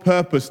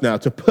purpose now,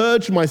 to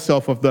purge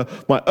myself of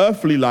my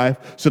earthly life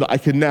so that I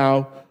can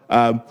now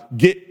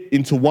get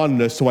into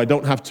oneness so I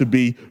don't have to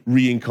be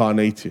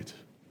reincarnated.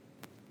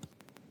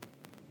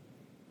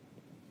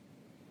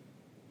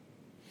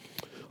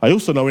 I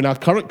also know in our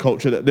current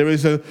culture that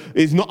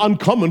it's not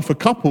uncommon for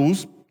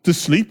couples to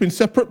sleep in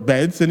separate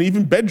beds and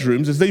even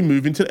bedrooms as they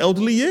move into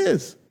elderly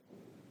years.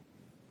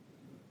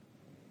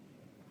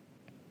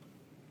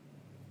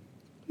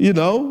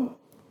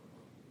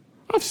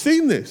 I've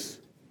seen this,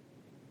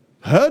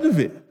 heard of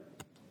it.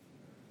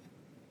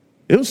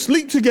 They don't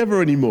sleep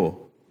together anymore.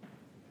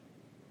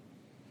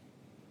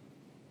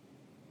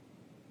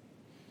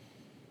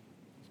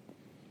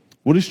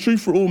 What is true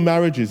for all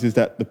marriages is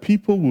that the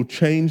people will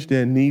change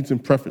their needs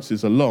and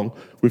preferences along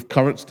with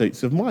current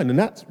states of mind.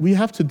 And we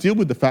have to deal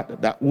with the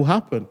fact that will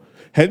happen.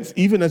 Hence,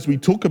 even as we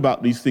talk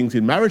about these things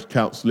in marriage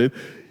counseling,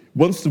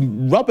 once the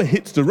rubber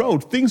hits the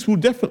road, things will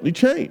definitely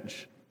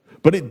change.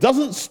 But it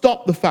doesn't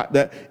stop the fact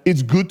that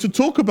it's good to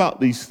talk about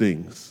these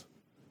things.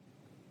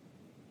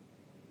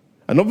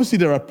 And obviously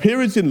there are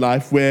periods in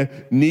life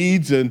where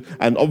needs and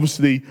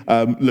obviously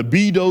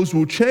libidos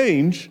will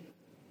change.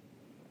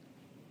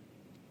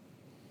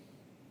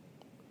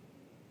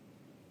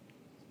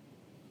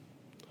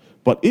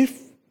 But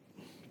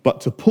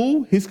to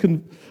Paul, his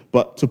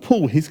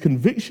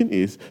conviction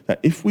is that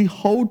if we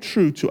hold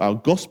true to our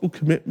gospel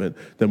commitment,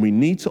 then we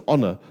need to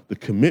honor the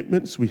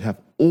commitments we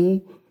have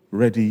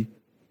already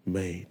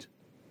made,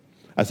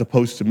 as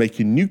opposed to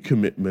making new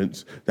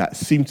commitments that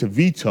seem to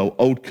veto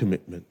old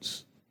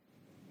commitments.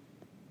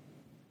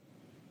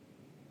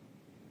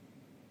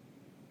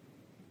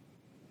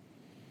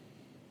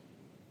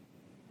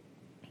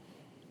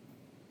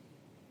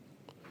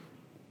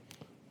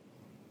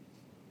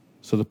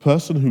 So the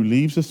person who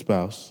leaves a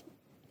spouse,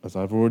 as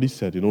I've already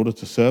said, in order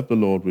to serve the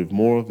Lord with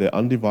more of their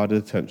undivided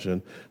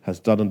attention, has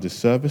done a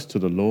disservice to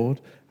the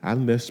Lord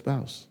and their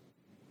spouse.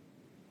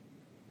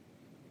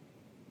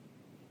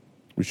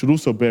 We should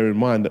also bear in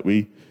mind that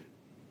we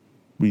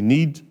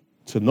need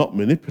to not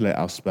manipulate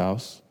our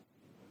spouse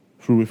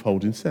through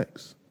withholding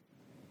sex.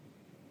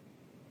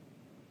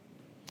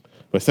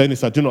 By saying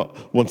this, I do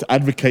not want to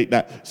advocate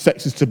that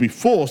sex is to be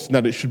forced and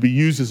that it should be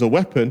used as a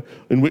weapon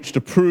in which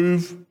to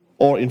prove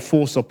or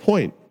enforce a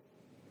point.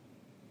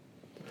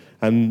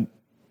 And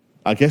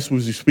I guess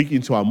as we speak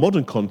into our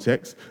modern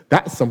context,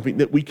 that's something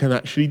that we can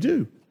actually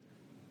do.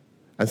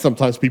 And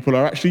sometimes people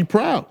are actually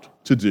proud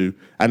to do.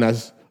 And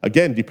as,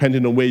 again,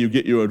 depending on where you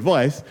get your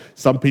advice,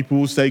 some people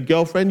will say,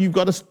 girlfriend, you've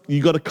got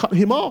to cut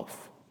him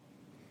off.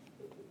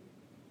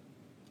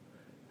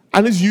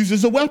 And it's used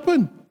as a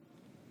weapon.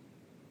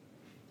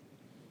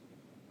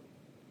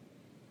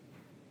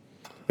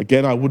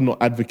 Again, I would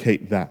not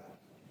advocate that.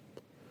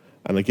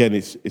 And again,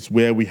 it's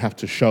where we have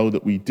to show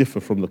that we differ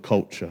from the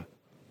culture.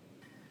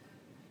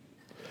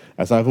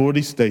 As I've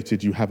already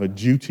stated, you have a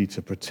duty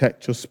to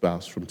protect your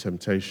spouse from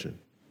temptation.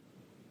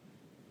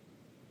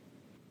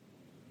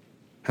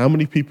 How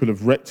many people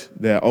have wrecked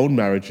their own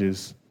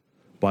marriages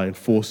by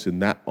enforcing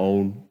that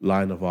own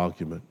line of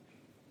argument?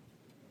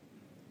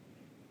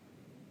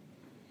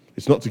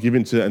 It's not to give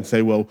into and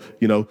say, well,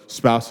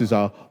 spouses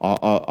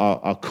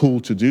are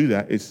cool to do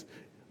that.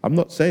 I'm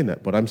not saying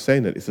that, but I'm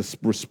saying that it's a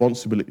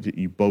responsibility that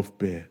you both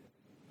bear.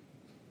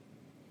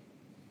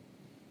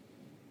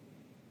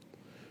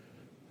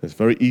 It's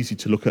very easy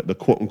to look at the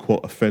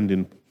quote-unquote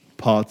offending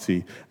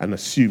party and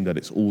assume that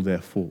it's all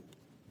their fault.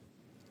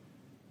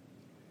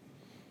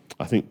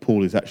 I think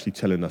Paul is actually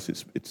telling us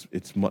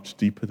it's much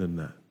deeper than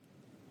that,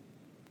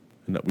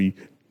 and that we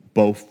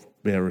both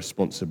bear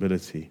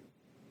responsibility.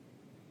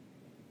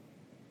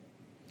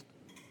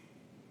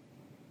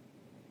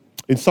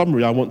 In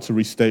summary, I want to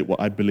restate what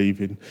I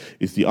believe in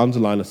is the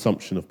underlying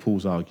assumption of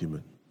Paul's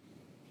argument.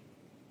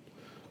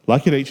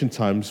 Like in ancient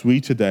times, we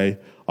today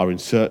are in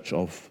search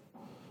of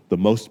the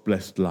most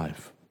blessed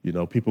life.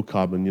 People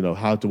come and,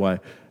 how do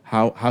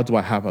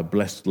I have a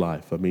blessed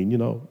life? I mean,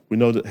 we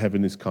know that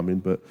heaven is coming,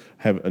 but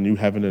a new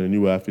heaven and a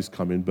new earth is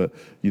coming. But,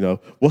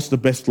 what's the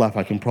best life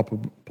I can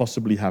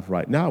possibly have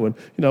right now? And,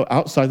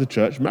 outside the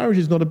church, marriage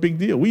is not a big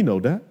deal. We know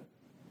that.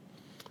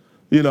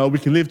 We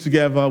can live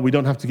together. We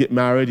don't have to get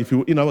married. If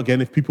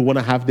if people want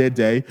to have their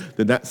day,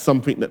 then that's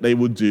something that they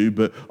would do.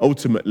 But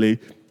ultimately,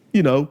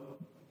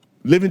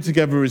 living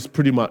together is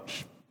pretty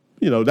much,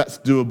 that's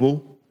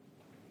doable.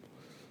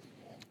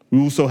 We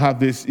also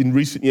have this, in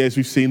recent years,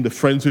 we've seen the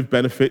friends with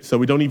benefits, so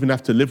we don't even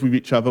have to live with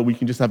each other. We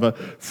can just have a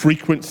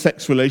frequent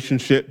sex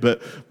relationship,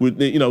 but with,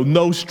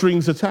 no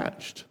strings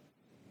attached.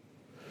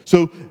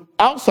 So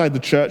outside the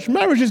church,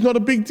 marriage is not a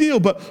big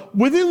deal, but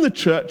within the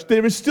church,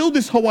 there is still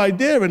this whole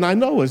idea, and I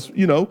know, as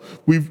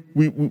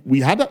we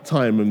had that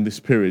time in this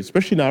period,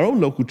 especially in our own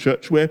local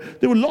church, where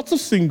there were lots of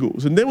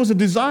singles, and there was a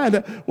desire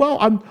that, well,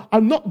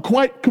 I'm not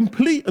quite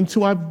complete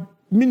until I've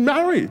been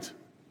married.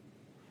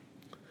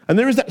 And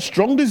there is that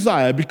strong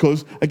desire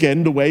because,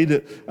 again, the way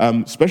that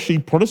especially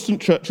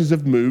Protestant churches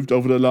have moved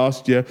over the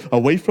last year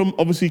away from,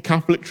 obviously,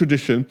 Catholic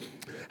tradition,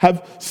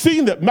 have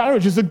seen that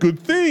marriage is a good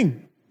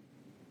thing.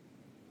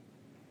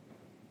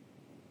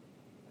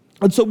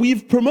 And so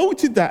we've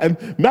promoted that,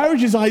 and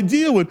marriage is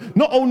ideal. And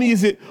not only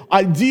is it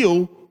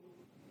ideal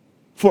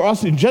for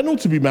us in general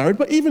to be married,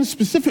 but even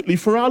specifically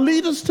for our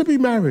leaders to be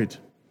married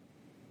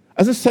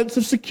as a sense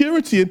of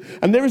security.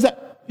 And there is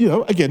that,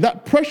 again,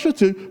 that pressure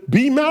to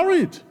be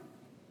married.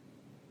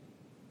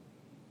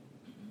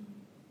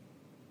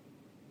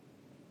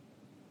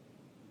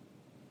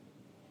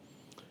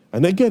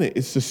 And again,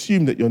 it's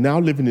assumed that you're now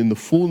living in the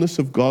fullness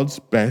of God's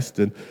best,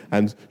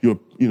 and you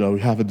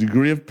have a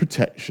degree of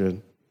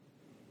protection.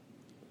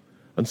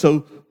 And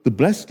so the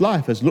blessed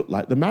life has looked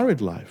like the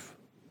married life.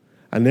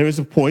 And there is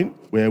a point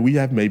where we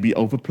have maybe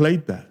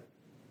overplayed that.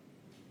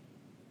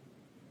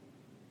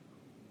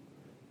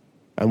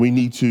 And we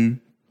need to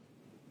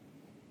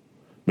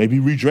maybe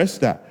redress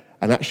that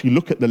and actually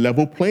look at the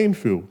level playing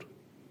field.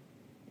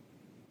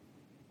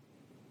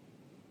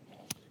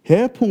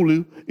 Here,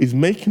 Paul is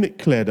making it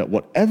clear that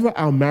whatever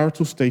our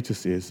marital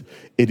status is,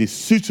 it is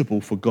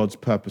suitable for God's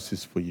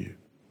purposes for you.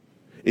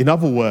 In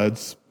other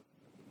words,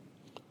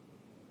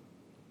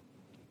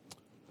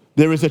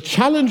 there is a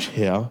challenge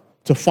here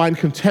to find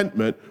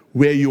contentment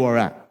where you are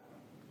at.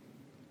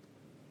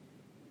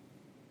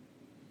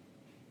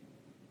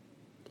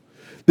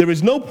 There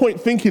is no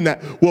point thinking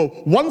that, well,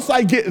 once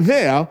I get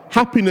there,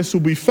 happiness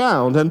will be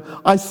found. And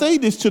I say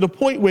this to the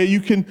point where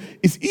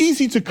it's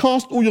easy to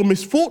cast all your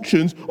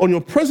misfortunes on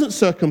your present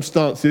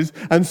circumstances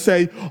and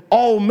say,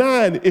 oh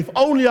man, if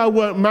only I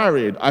weren't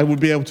married, I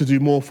would be able to do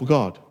more for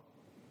God.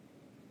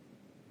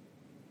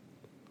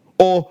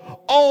 Or,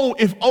 oh,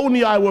 if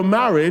only I were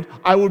married,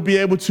 I would be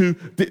able to,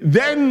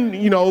 then,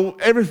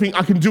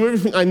 I can do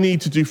everything I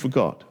need to do for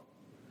God.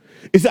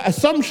 It's that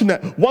assumption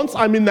that once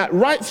I'm in that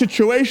right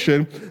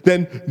situation,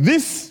 then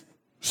this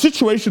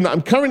situation that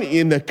I'm currently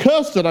in, the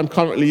curse that I'm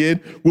currently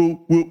in,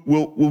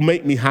 will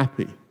make me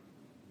happy.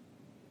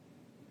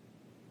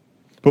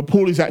 But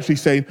Paul is actually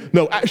saying,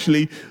 no,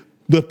 actually,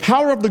 the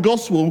power of the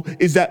gospel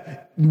is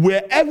that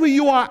wherever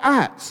you are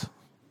at,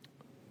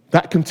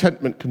 that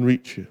contentment can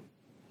reach you.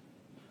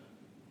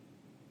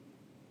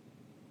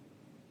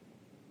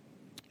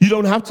 You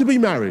don't have to be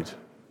married.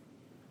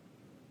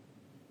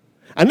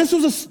 And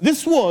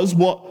this was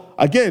what,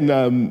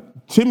 again,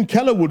 Tim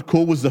Keller would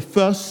call was the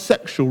first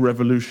sexual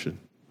revolution.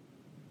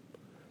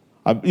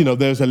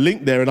 There's a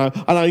link there, and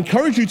I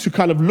encourage you to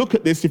kind of look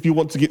at this if you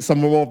want to get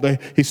some more of the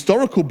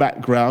historical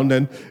background.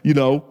 And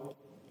on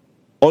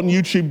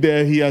YouTube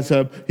there, he has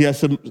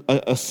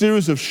a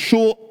series of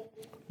short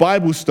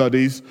Bible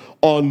studies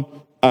on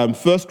 1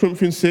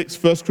 Corinthians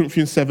 6, 1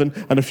 Corinthians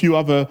 7, and a few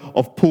other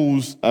of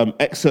Paul's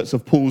excerpts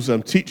of Paul's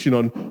teaching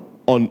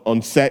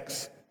on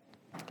sex.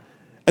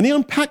 And he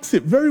unpacks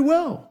it very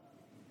well.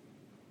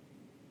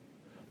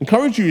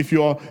 Encourage you, if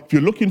you're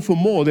looking for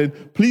more, then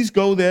please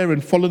go there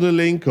and follow the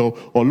link or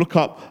look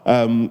up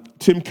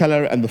Tim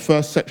Keller and the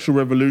First Sexual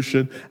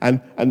Revolution and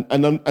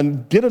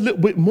get a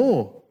little bit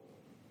more.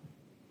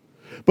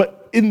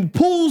 But in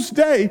Paul's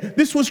day,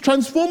 this was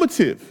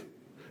transformative.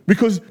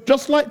 Because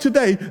just like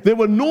today, there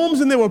were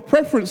norms and there were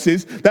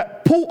preferences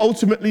that Paul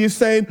ultimately is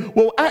saying,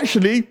 well,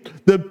 actually,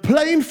 the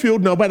playing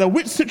field, no matter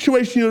which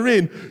situation you're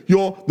in,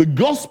 the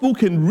gospel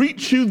can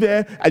reach you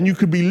there and you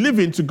could be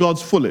living to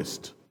God's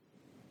fullest.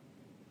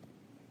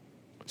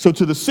 So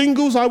to the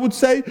singles, I would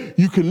say,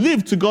 you can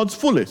live to God's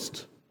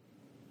fullest.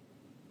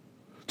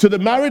 To the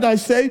married, I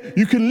say,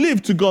 you can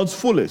live to God's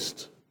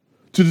fullest.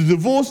 To the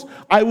divorced,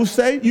 I will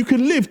say, you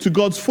can live to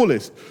God's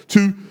fullest.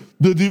 To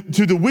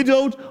the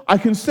widowed, I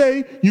can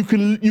say you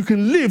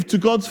can live to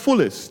God's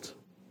fullest.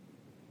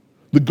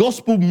 The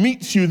gospel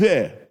meets you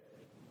there.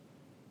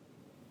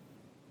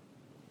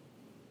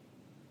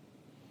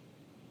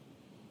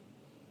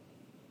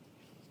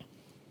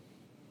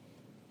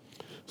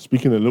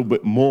 Speaking a little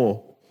bit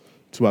more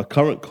to our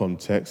current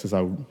context as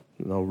I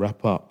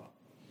wrap up.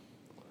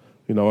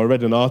 I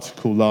read an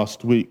article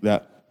last week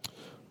that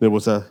there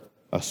was a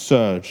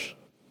surge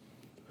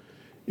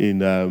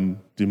in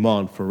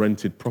demand for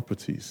rented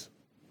properties.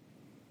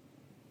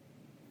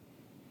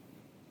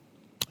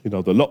 The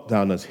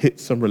lockdown has hit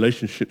some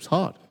relationships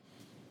hard.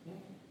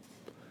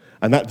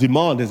 And that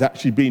demand has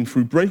actually been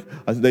through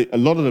a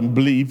lot of them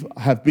believe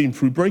have been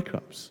through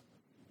breakups.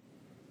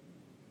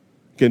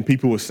 Again,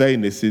 people were saying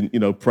this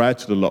prior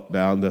to the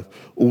lockdown,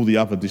 all the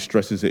other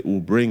distresses it will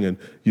bring,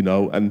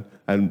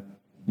 and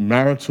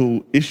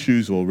marital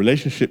issues or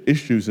relationship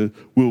issues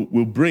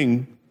will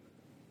bring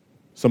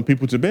some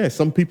people to bear.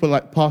 Some people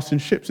like passing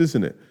ships,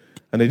 isn't it?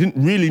 And they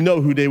didn't really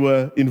know who they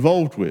were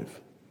involved with.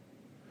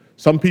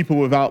 Some people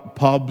without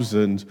pubs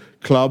and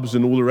clubs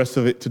and all the rest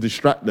of it to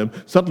distract them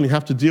suddenly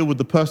have to deal with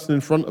the person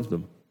in front of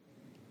them.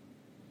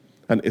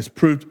 And it's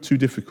proved too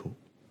difficult.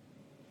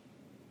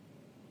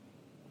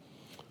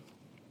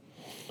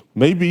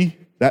 Maybe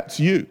that's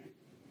you.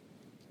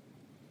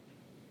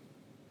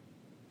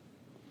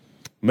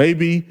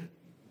 Maybe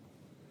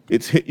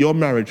it's hit your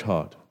marriage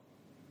hard.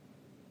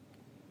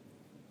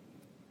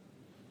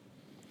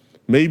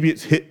 Maybe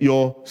it's hit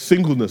your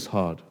singleness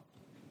hard.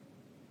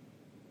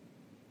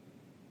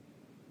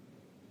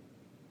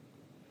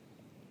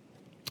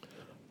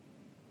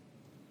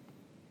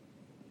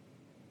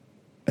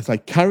 As I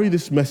carry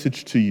this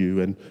message to you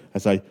and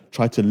as I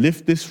try to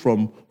lift this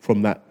from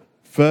that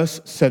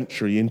first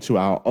century into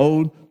our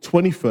own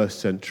 21st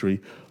century,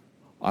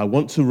 I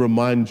want to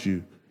remind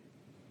you,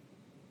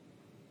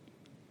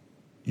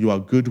 you are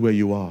good where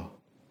you are.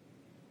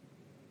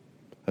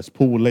 As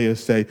Paul will later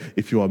say,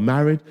 if you are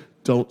married,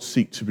 don't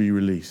seek to be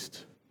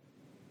released.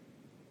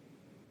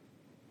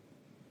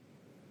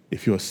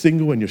 If you're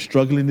single and you're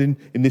struggling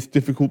in this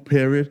difficult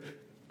period,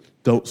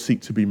 don't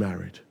seek to be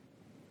married.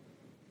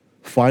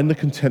 Find the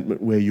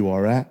contentment where you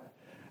are at,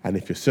 and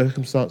if your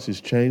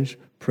circumstances change,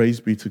 praise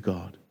be to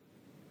God.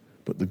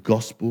 But the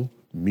gospel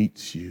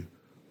meets you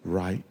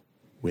right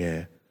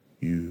where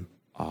you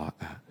are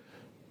at.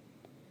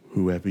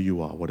 Whoever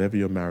you are, whatever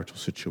your marital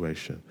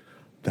situation,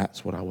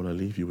 that's what I want to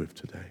leave you with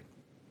today.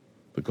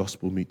 The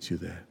gospel meets you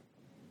there.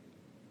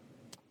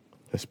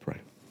 Let's pray.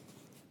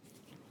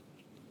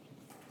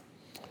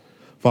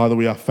 Father,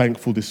 we are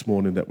thankful this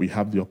morning that we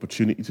have the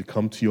opportunity to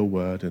come to your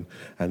word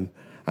and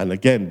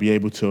again be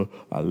able to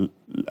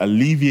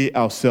alleviate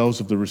ourselves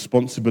of the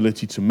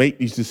responsibility to make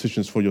these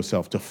decisions for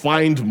yourself, to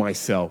find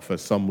myself,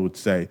 as some would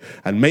say,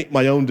 and make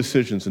my own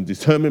decisions and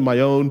determine my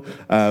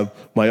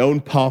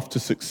own path to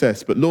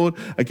success. But Lord,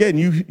 again,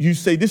 you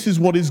say this is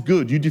what is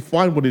good. You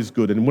define what is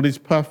good and what is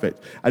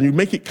perfect, and you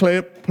make it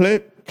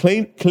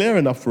clear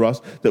enough for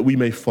us that we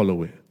may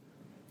follow it.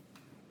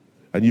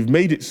 And you've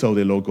made it so,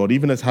 dear Lord God,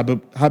 even as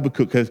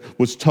Habakkuk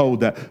was told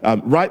that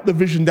write the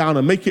vision down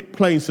and make it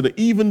plain so that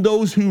even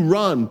those who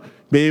run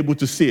be able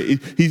to see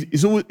it.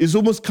 He's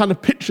almost kind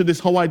of pictured this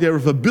whole idea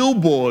of a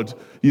billboard,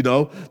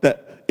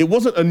 that it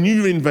wasn't a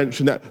new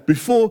invention, that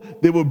before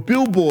there were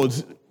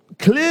billboards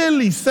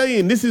clearly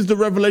saying this is the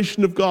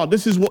revelation of God,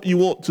 this is what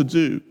you ought to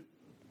do.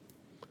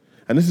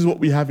 And this is what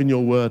we have in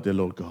your word, dear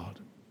Lord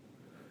God.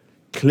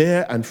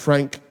 Clear and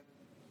frank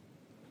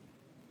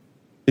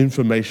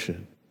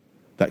information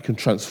that can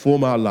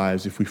transform our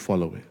lives if we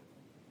follow it.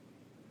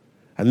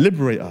 And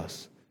liberate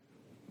us.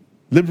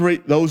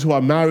 Liberate those who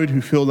are married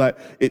who feel like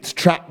it's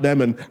trapped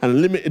them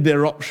and limited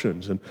their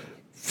options. And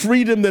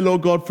freedom, dear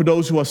Lord God, for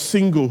those who are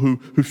single, who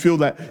feel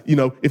that,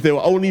 if they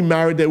were only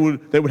married, they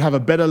would have a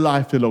better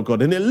life, dear Lord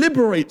God. And it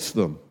liberates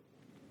them.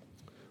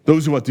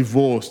 Those who are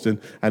divorced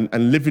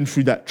and living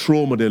through that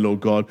trauma, dear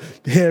Lord God,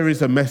 here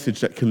is a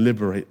message that can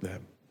liberate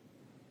them.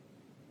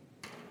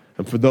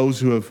 And for those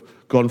who have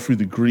gone through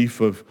the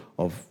grief of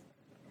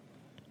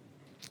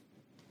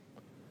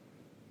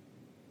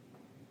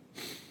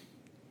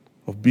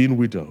being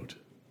widowed,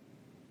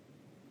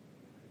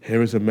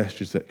 here is a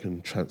message that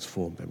can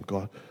transform them.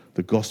 God,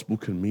 the gospel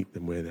can meet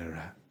them where they're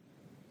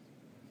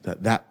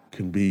at. That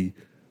can be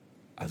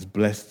as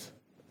blessed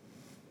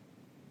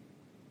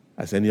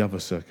as any other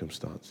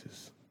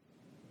circumstances.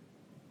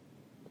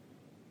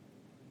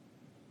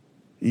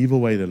 Either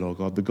way, the Lord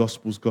God, the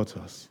gospel's got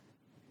us.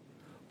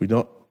 We're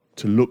not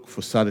to look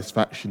for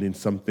satisfaction in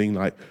something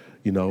like,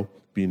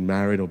 being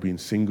married or being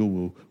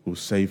single will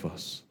save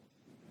us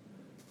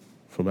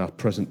from our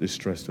present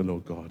distress, the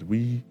Lord God.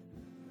 We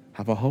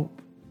have a hope.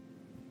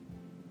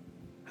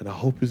 And our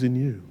hope is in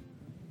you.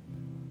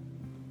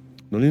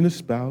 Not in a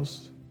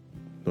spouse,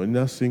 not in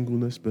our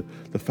singleness, but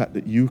the fact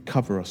that you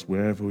cover us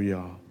wherever we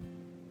are.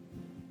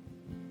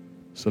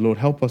 So Lord,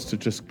 help us to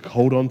just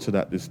hold on to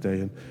that this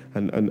day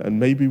and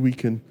maybe we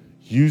can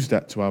use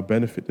that to our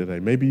benefit today.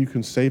 Maybe you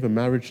can save a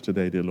marriage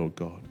today, dear Lord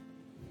God.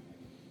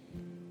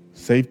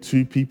 Save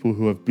two people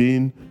who have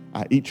been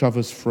at each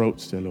other's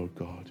throats, dear Lord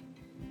God.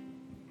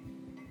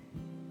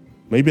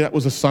 Maybe that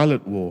was a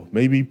silent war.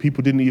 Maybe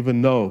people didn't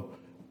even know.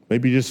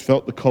 Maybe you just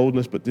felt the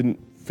coldness but didn't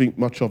think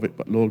much of it.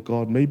 But Lord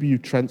God, maybe you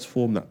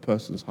transform that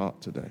person's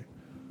heart today.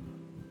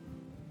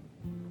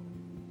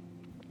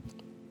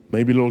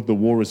 Maybe, Lord, the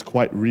war is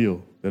quite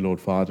real, dear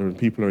Lord Father, and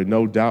people are in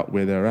no doubt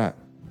where they're at.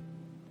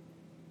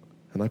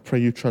 And I pray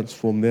you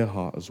transform their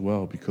heart as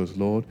well, because,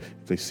 Lord,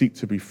 if they seek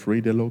to be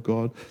free, dear Lord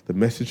God, the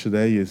message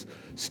today is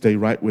stay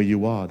right where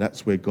you are.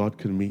 That's where God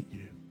can meet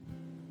you.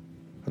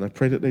 And I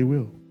pray that they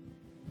will.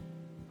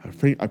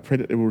 I pray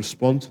that they will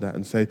respond to that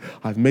and say,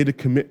 I've made a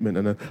commitment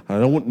and I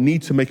don't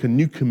need to make a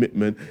new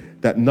commitment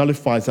that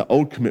nullifies that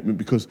old commitment,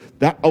 because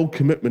that old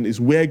commitment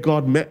is where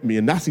God met me.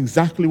 And that's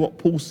exactly what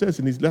Paul says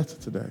in his letter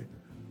today.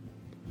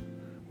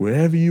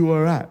 Wherever you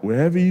are at,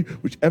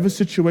 whichever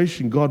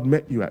situation God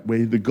met you at,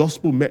 where the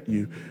gospel met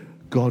you,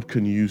 God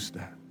can use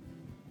that.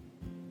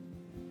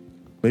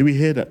 May we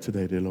hear that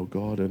today, dear Lord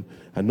God, and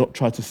not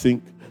try to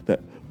think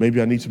that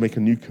maybe I need to make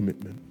a new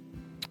commitment.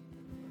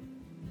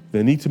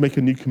 They need to make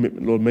a new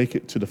commitment, Lord. Make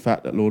it to the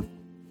fact that, Lord,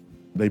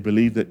 they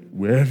believe that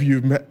wherever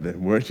you've met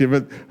them,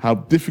 how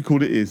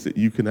difficult it is, that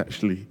you can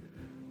actually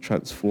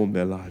transform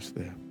their lives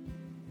there.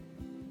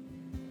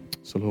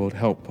 So, Lord,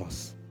 help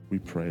us, we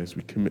pray, as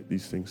we commit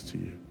these things to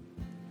you.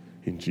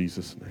 In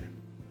Jesus' name,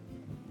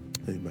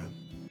 amen.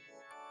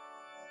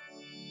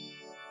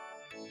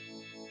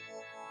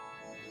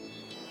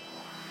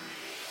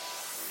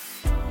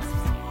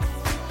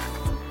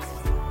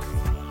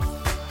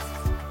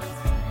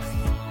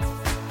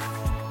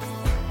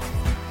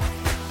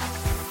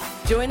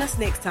 Join us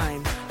next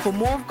time for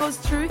more of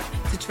God's truth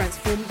to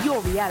transform your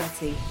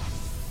reality.